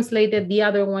wasn't translated. The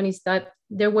other one is that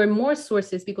there were more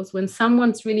sources, because when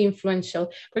someone's really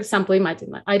influential, for example,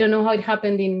 imagine, I don't know how it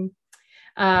happened in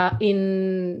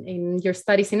your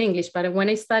studies in English, but when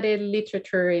I studied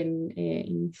literature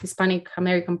in Hispanic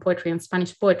American poetry and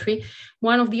Spanish poetry,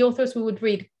 one of the authors we would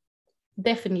read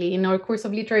definitely in our course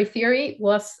of literary theory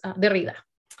was Derrida.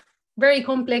 Very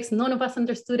complex, none of us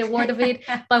understood a word of it,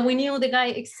 but we knew the guy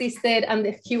existed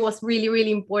and he was really,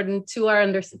 really important to our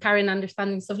current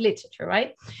understandings of literature,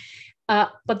 right?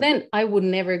 But then I would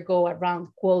never go around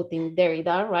quoting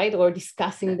Derrida, right? Or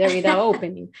discussing Derrida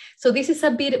opening. So this is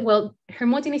a bit, well,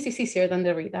 Hermogenes is easier than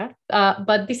Derrida,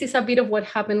 but this is a bit of what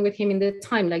happened with him in the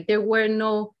time. Like, there were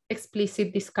no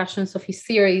explicit discussions of his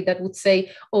theory that would say,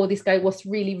 oh, this guy was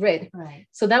really read. Right.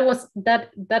 So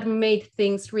that made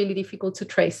things really difficult to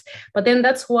trace. But then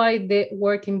that's why the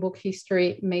work in book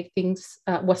history made things,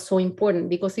 was so important,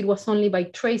 because it was only by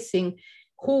tracing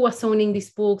who was owning these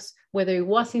books, whether it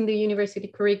was in the university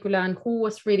curricula and who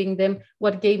was reading them,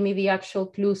 what gave me the actual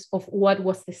clues of what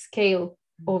was the scale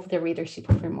of the readership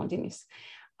of Hermogenes.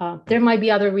 There might be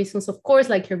other reasons, of course,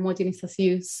 like Hermogenes, as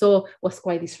you saw, was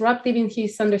quite disruptive in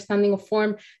his understanding of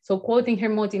form. So quoting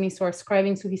Hermogenes or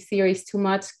ascribing to his theories too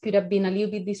much could have been a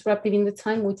little bit disruptive in the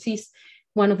time, which is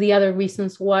one of the other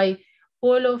reasons why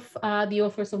all of the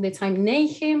authors of the time name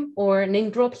him or name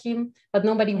drop him, but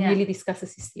nobody really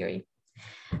discusses his theory.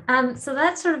 So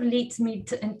that sort of leads me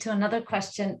into another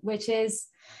question, which is,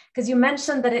 because you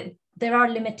mentioned that there are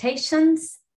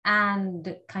limitations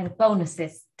and kind of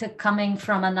bonuses to coming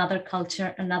from another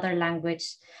culture, another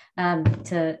language,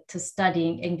 to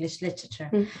studying English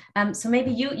literature. So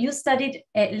maybe you studied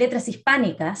letras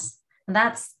hispánicas, and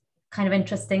that's kind of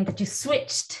interesting that you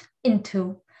switched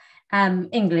into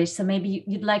English. So maybe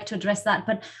you'd like to address that.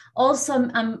 But also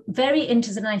I'm very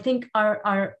interested, and I think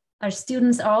our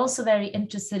students are also very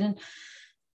interested in,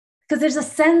 because there's a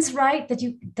sense, right, that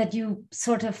you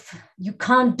sort of, you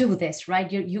can't do this,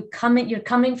 right? You're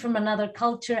coming from another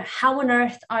culture. How on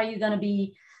earth are you going to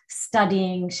be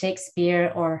studying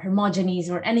Shakespeare or Hermogenes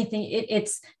or anything?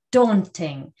 It's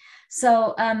daunting.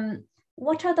 So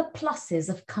what are the pluses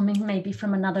of coming maybe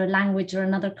from another language or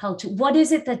another culture? What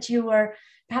is it that you were,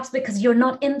 perhaps because you're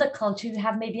not in the culture, you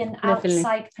have maybe an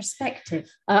outside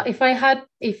perspective? If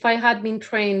I had been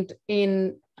trained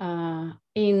in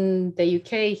the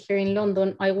UK, here in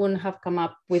London, I wouldn't have come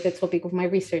up with the topic of my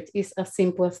research. It's as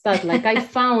simple as that. Like, I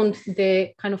found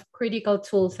the kind of critical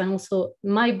tools, and also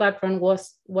my background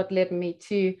was what led me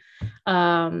to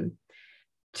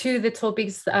to the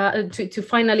topics, to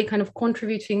finally kind of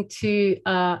contributing to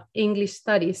English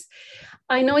studies.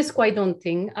 I know it's quite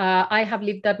daunting. I have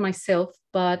lived that myself,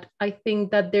 but I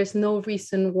think that there's no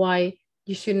reason why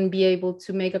you shouldn't be able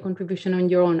to make a contribution on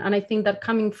your own. And I think that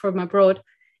coming from abroad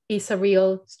is a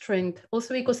real strength,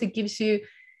 also because it gives you,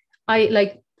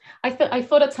 I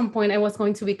thought at some point I was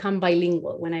going to become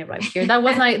bilingual when I arrived here. That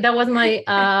was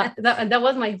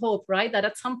my hope, right? That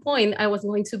at some point I was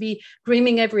going to be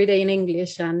dreaming every day in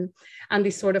English and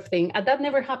this sort of thing. And that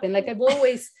never happened. Like I've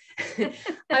always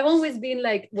been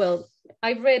like,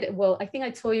 I think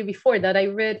I told you before that I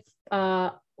read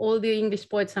all the English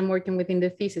poets I'm working with in the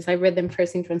thesis. I read them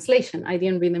first in translation. I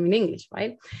didn't read them in English,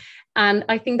 right? And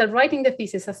I think that writing the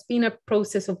thesis has been a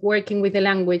process of working with a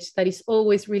language that is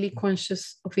always really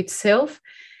conscious of itself.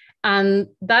 And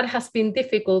that has been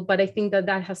difficult, but I think that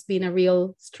has been a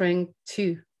real strength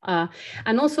too.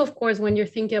 And also, of course, when you're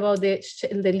thinking about the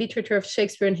literature of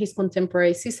Shakespeare and his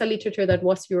contemporaries, it's a literature that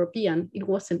was European. It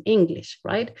wasn't English,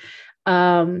 right?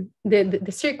 The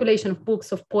circulation of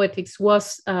books of poetics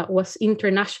was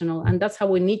international, and that's how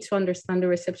we need to understand the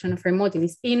reception of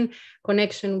Hermogenes in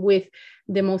connection with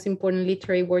the most important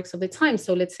literary works of the time.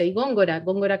 So let's say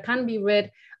Góngora can be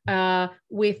read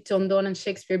with John Donne and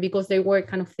Shakespeare because they were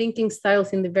kind of thinking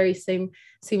styles in the very same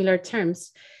similar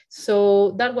terms.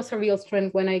 So that was a real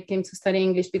strength when I came to study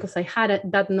English, because I had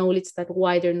that knowledge, that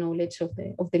wider knowledge of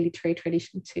the literary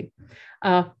tradition too.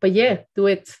 But yeah, do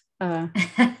it.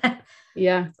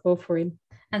 Yeah, go for it.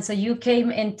 And so you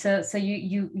came into, so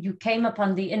you came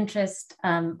upon the interest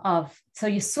so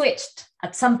you switched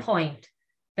at some point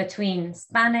between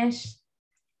Spanish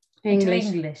and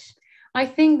English. I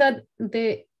think that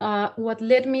what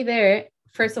led me there,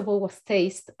 first of all, was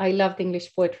taste. I loved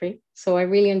English poetry, so I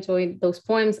really enjoyed those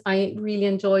poems. I really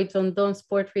enjoyed John Donne's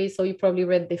poetry, so you probably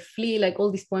read The Flea. Like,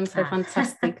 all these poems are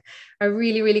fantastic, are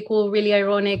really, really cool, really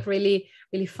ironic, really,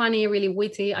 really funny, really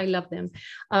witty. I love them.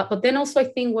 But then also I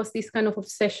think was this kind of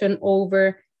obsession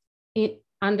over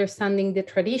understanding the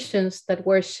traditions that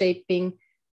were shaping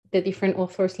the different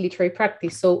authors' literary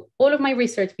practice. So all of my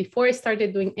research before I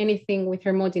started doing anything with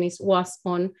Hermogenes was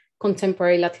on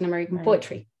contemporary Latin American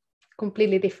poetry.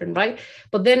 Completely different, right?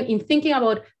 But then in thinking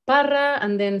about Parra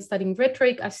and then studying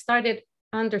rhetoric, I started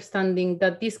understanding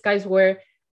that these guys were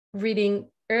reading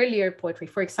earlier poetry,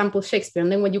 for example, Shakespeare. And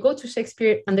then when you go to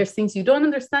Shakespeare and there's things you don't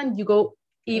understand, you go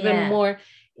even more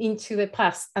into the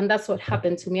past. And that's what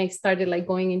happened to me. I started like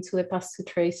going into the past to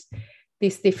trace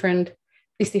these different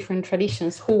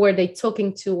traditions. Who were they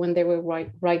talking to when they were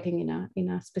writing in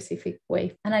a specific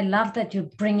way? And I love that you're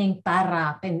bringing Parra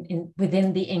up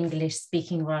within the English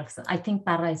speaking works. I think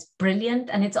Parra is brilliant,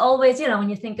 and it's always, when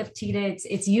you think of Chile,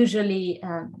 it's usually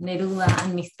Neruda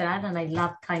and Mistral, and I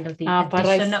love kind of the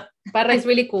addition of Parra is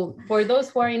really cool. For those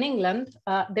who are in England,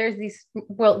 there's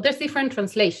different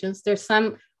translations. There's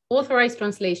some authorized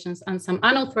translations and some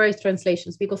unauthorized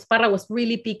translations, because Parra was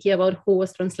really picky about who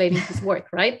was translating his work,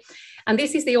 right? And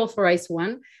this is the authorized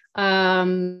one.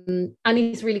 And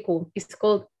it's really cool. It's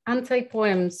called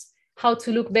Anti-Poems, How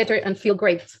to Look Better and Feel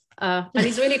Great. And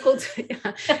it's really cool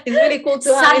to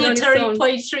salutary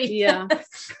poetry. Yeah.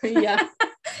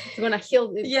 It's gonna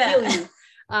heal you.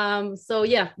 So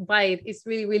yeah, buy it. It's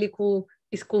really, really cool.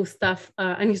 It's cool stuff.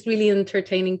 And it's really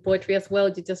entertaining poetry as well.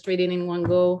 You just read it in one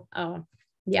go.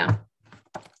 Yeah,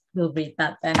 we'll read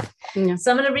that then. Yeah. So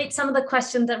I'm going to read some of the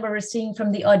questions that we're receiving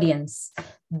from the audience.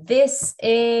 This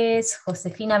is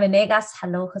Josefina Venegas.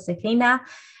 Hello, Josefina.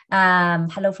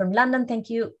 Hello from London.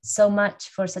 Thank you so much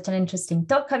for such an interesting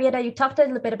talk. Javiera, you talked a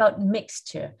little bit about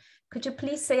mixture. Could you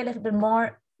please say a little bit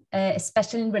more,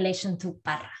 especially in relation to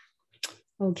Parra?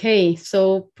 Okay,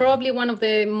 so probably one of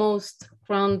the most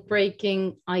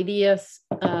groundbreaking ideas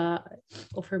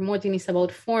of Hermogenes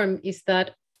about form is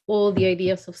that all the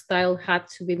ideas of style had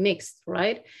to be mixed,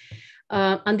 right?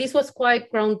 And this was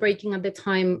quite groundbreaking at the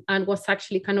time, and was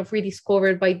actually kind of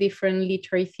rediscovered by different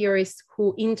literary theorists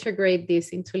who integrate this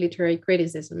into literary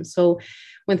criticism. So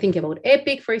when thinking about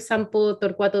epic, for example,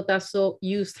 Torquato Tasso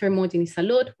used Hermogenes a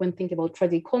lot. When thinking about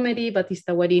tragic comedy,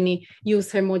 Battista Guarini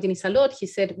used Hermogenes a lot. He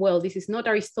said, well, this is not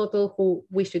Aristotle who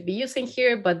we should be using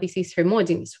here, but this is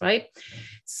Hermogenes, right?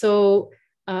 So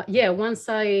once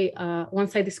I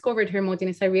discovered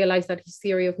Hermogenes, I realized that his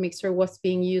theory of mixture was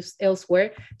being used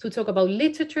elsewhere to talk about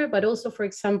literature, but also, for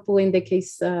example, in the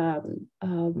case, there's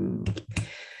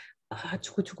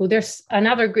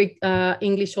another Greek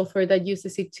English author that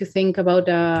uses it to think about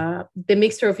the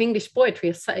mixture of English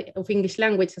poetry, of English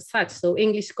language as such. So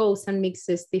English goes and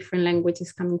mixes different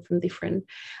languages coming from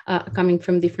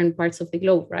different parts of the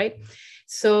globe, right?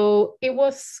 So it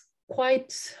was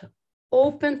quite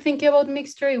open thinking about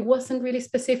mixture. It wasn't really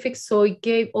specific, so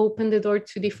it opened the door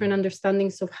to different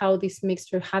understandings of how this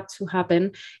mixture had to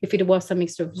happen. If it was a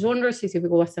mixture of genres, if it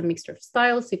was a mixture of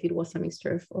styles, if it was a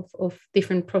mixture of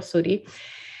different prosody.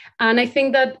 And I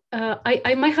think that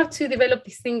I might have to develop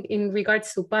this thing in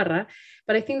regards to Parra,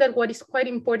 but I think that what is quite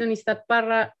important is that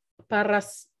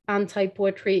Parra's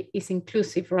anti-poetry is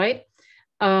inclusive, right?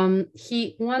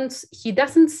 He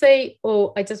doesn't say,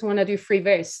 oh, I just want to do free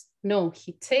verse. No,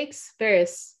 he takes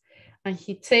verse and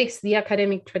he takes the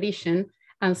academic tradition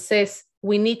and says,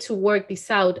 we need to work this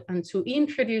out and to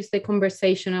introduce the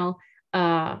conversational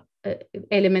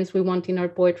elements we want in our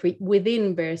poetry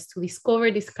within verse, to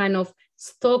discover this kind of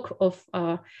stock of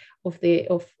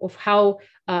how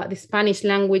the Spanish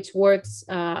language works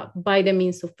by the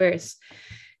means of verse.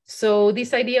 So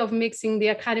this idea of mixing the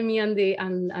academy and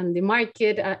the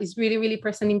market is really, really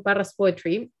present in Parra's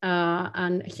poetry.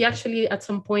 And he actually at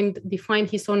some point defined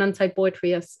his own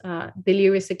anti-poetry as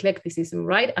delirious eclecticism,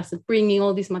 right? As bringing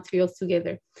all these materials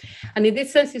together. And in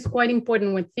this sense, it's quite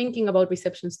important when thinking about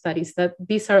reception studies that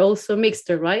these are also mixed,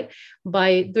 right?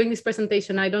 By doing this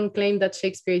presentation, I don't claim that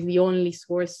Shakespeare is the only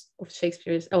source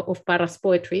of Parra's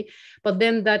poetry, but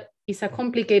then that is a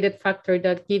complicated factor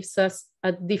that gives us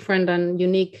a different and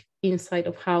unique insight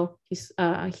of how his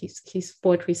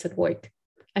poetry is at work.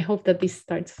 I hope that this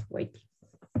starts working.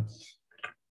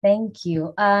 Thank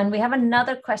you. And we have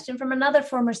another question from another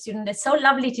former student. It's so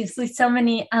lovely to see so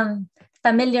many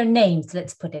familiar names,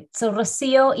 let's put it. So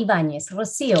Rocio Ibanez.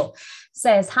 Rocio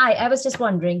says, hi, I was just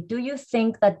wondering, do you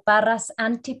think that Parra's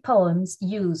anti-poems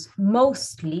use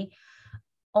mostly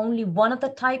only one of the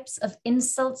types of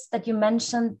insults that you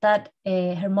mentioned that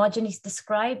Hermogenes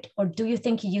described, or do you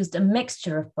think he used a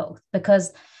mixture of both?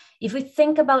 Because if we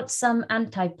think about some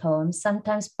anti-poems,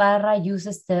 sometimes Parra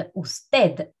uses the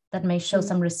usted that may show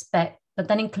some respect, but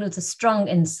then includes a strong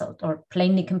insult or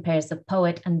plainly compares the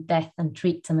poet and death and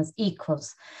treats them as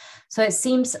equals. So it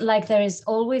seems like there is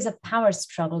always a power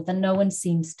struggle that no one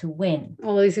seems to win.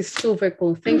 Oh, this is super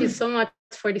cool. Thank you so much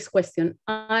for this question.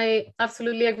 I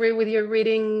absolutely agree with your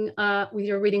reading of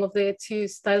the two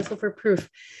styles of reproof.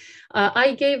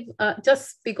 I gave,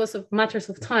 just because of matters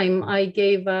of time, I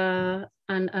gave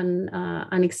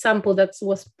an example that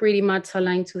was pretty much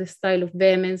aligned to the style of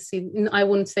vehemence. I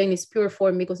wouldn't say in its pure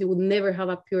form because it would never have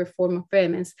a pure form of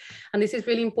vehemence. And this is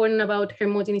really important about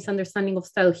Hermogenes' understanding of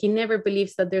style. He never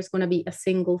believes that there's going to be a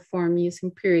single form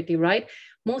using purity, right?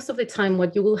 Most of the time,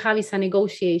 what you will have is a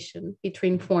negotiation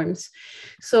between forms.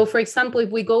 So, for example, if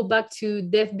we go back to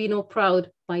Death Be No Proud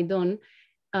by Donne,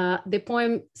 the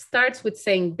poem starts with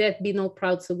saying death be no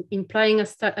proud, so implying a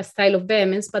style of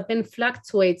vehemence, but then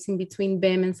fluctuates in between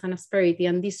vehemence and asperity.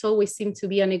 And this always seemed to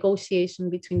be a negotiation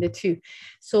between the two.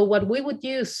 So what we would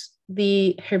use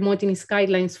the Hermogenes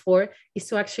guidelines for is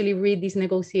to actually read these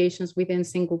negotiations within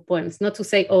single poems, not to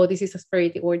say, oh, this is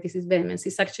asperity or this is vehemence.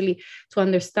 It's actually to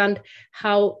understand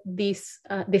how the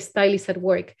style is at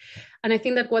work. And I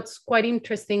think that what's quite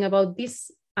interesting about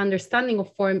this understanding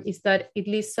of form is that it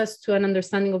leads us to an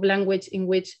understanding of language in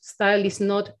which style is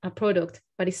not a product,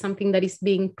 but is something that is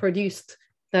being produced,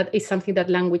 that is something that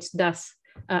language does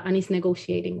and is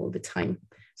negotiating all the time.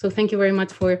 So thank you very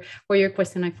much for your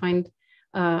question. I find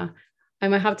I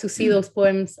might have to see those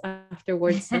poems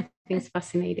afterwards. I think it's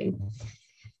fascinating.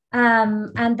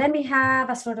 And then we have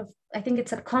a sort of, I think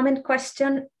it's a comment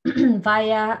question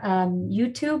via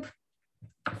YouTube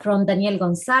from Daniel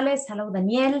Gonzalez. Hello,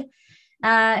 Daniel.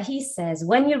 He says,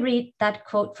 when you read that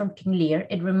quote from King Lear,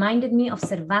 it reminded me of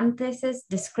Cervantes's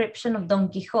description of Don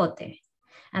Quixote.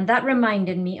 And that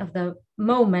reminded me of the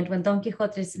moment when Don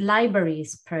Quixote's library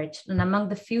is purged. And among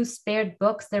the few spared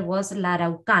books, there was La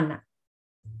Araucana.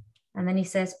 And then he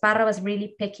says, Parra was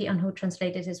really picky on who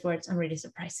translated his words. I'm really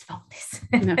surprised about this.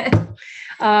 No.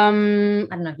 I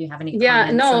don't know if you have any comments.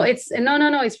 Yeah, no,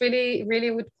 it's really,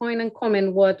 really with point and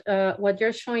comment. What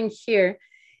you're showing here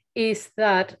is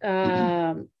that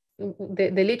the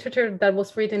literature that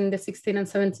was written in the 16th and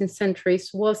 17th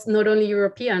centuries was not only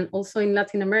European, also in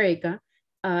Latin America.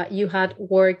 You had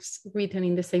works written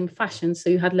in the same fashion. So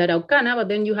you had La Araucana, but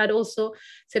then you had also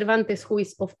Cervantes, who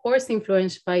is of course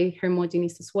influenced by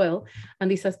Hermogenes as well. And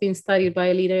this has been studied by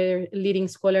a leading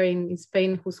scholar in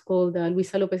Spain who's called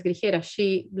Luisa López Grigera.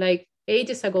 She, like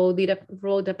ages ago,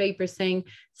 wrote a paper saying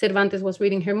Cervantes was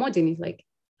reading Hermogenes, like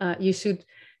you should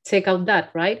take out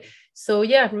that, right? So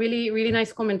yeah, really, really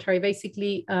nice commentary.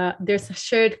 Basically, there's a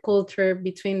shared culture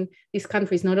between these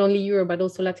countries, not only Europe, but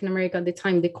also Latin America at the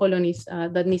time, the colonies,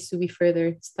 that needs to be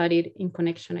further studied in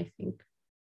connection, I think.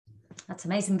 That's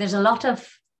amazing. There's a lot of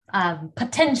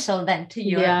potential then to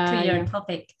your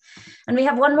topic. And we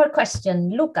have one more question.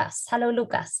 Lucas. Hello,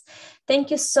 Lucas.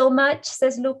 Thank you so much,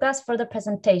 says Lucas, for the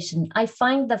presentation. I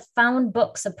find the found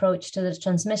books approach to the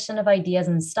transmission of ideas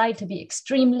and style to be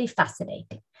extremely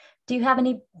fascinating. Do you have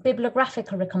any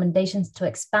bibliographical recommendations to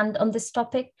expand on this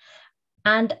topic?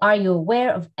 And are you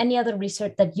aware of any other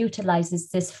research that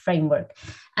utilizes this framework?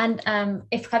 And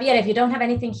if Javiera, if you don't have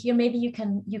anything here, maybe you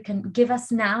can give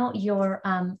us now your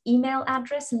email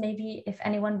address, and maybe if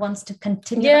anyone wants to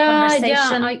continue the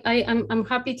conversation. Yeah, I'm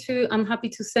happy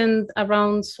to send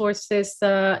around sources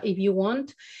if you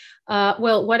want.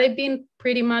 Well, what I've been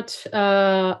pretty much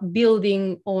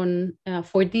building on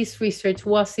for this research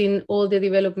was in all the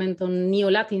development on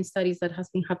Neo-Latin studies that has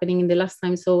been happening in the last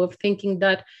time. So of thinking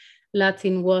that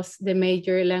Latin was the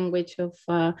major language of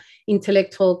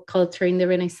intellectual culture in the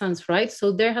Renaissance, right?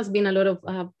 So there has been a lot of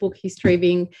book history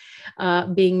being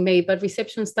made, but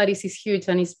reception studies is huge,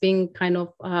 and it's being kind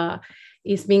of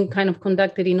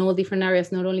conducted in all different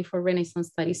areas, not only for Renaissance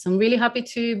studies. So I'm really happy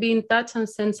to be in touch and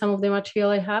send some of the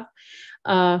material I have.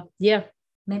 Yeah.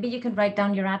 Maybe you can write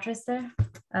down your address there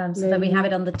so that we have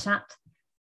it on the chat.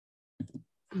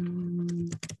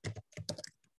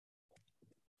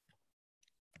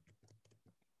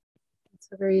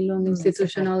 A very long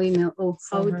institutional email. Oh,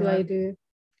 how do I do?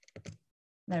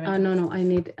 No, I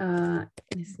need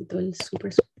necesito el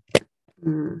super.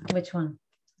 Which one?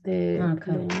 The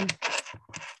one.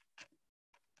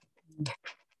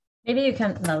 Maybe you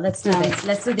can. No, let's do this.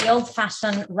 Let's do the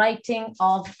old-fashioned writing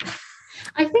of.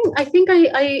 I think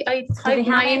I typed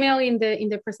my email in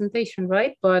the presentation,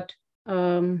 right? But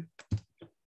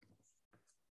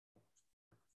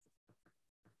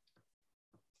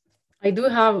I do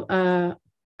have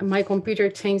my computer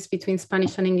changed between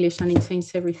Spanish and English, and it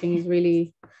changed everything. It's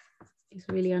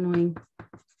really annoying.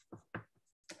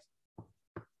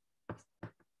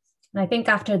 And I think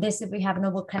after this, if we have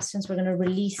no more questions, we're going to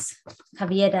release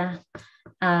Javiera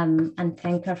and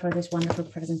thank her for this wonderful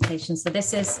presentation. So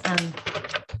this is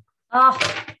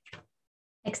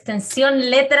Extensión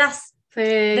Letras.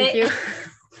 Thank you.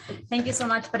 Thank you so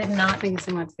much, but if not, thank you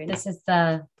so much. This is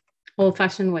the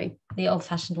old-fashioned way. The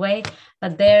old-fashioned way.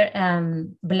 But there,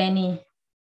 Bleni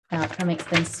from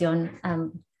Extensión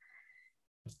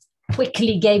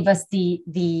quickly gave us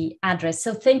the address.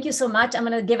 So thank you so much. I'm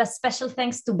going to give a special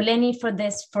thanks to Bleni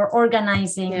for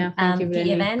organizing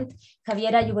the event.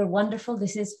 Javiera, you were wonderful.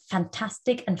 This is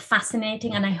fantastic and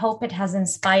fascinating, and I hope it has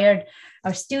inspired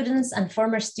our students and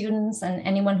former students and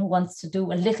anyone who wants to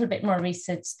do a little bit more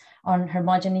research on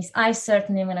Hermogenes. I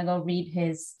certainly am going to go read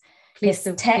his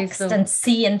text and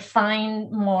see and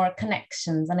find more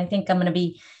connections. And I think I'm going to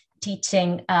be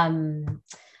teaching.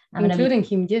 Including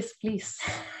him, yes, please.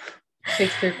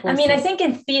 Shakespeare courses. I mean, I think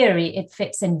in theory it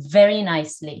fits in very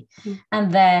nicely.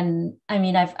 And then, I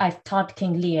mean, I've taught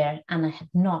King Lear and I had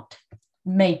not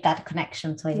made that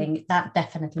connection. So I think that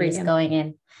definitely is going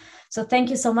in. So thank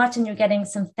you so much. And you're getting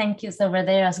some thank yous over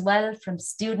there as well from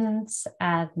students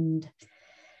and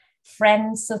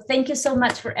friends. So thank you so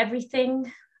much for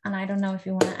everything. And I don't know if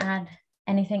you want to add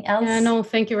anything else. No,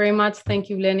 thank you very much. Thank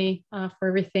you, Bleni, for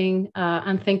everything.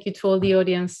 And thank you to all the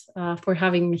audience for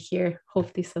having me here.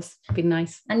 Hope this has been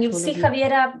nice. And you'll see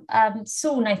Javiera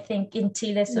soon, I think, in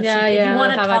Chile. So if you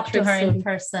want to talk to her in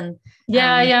person.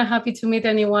 Happy to meet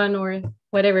anyone or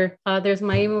whatever. There's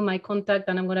my email, my contact,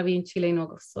 and I'm going to be in Chile in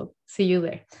August. So see you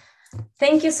there.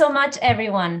 Thank you so much,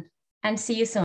 everyone. And see you soon.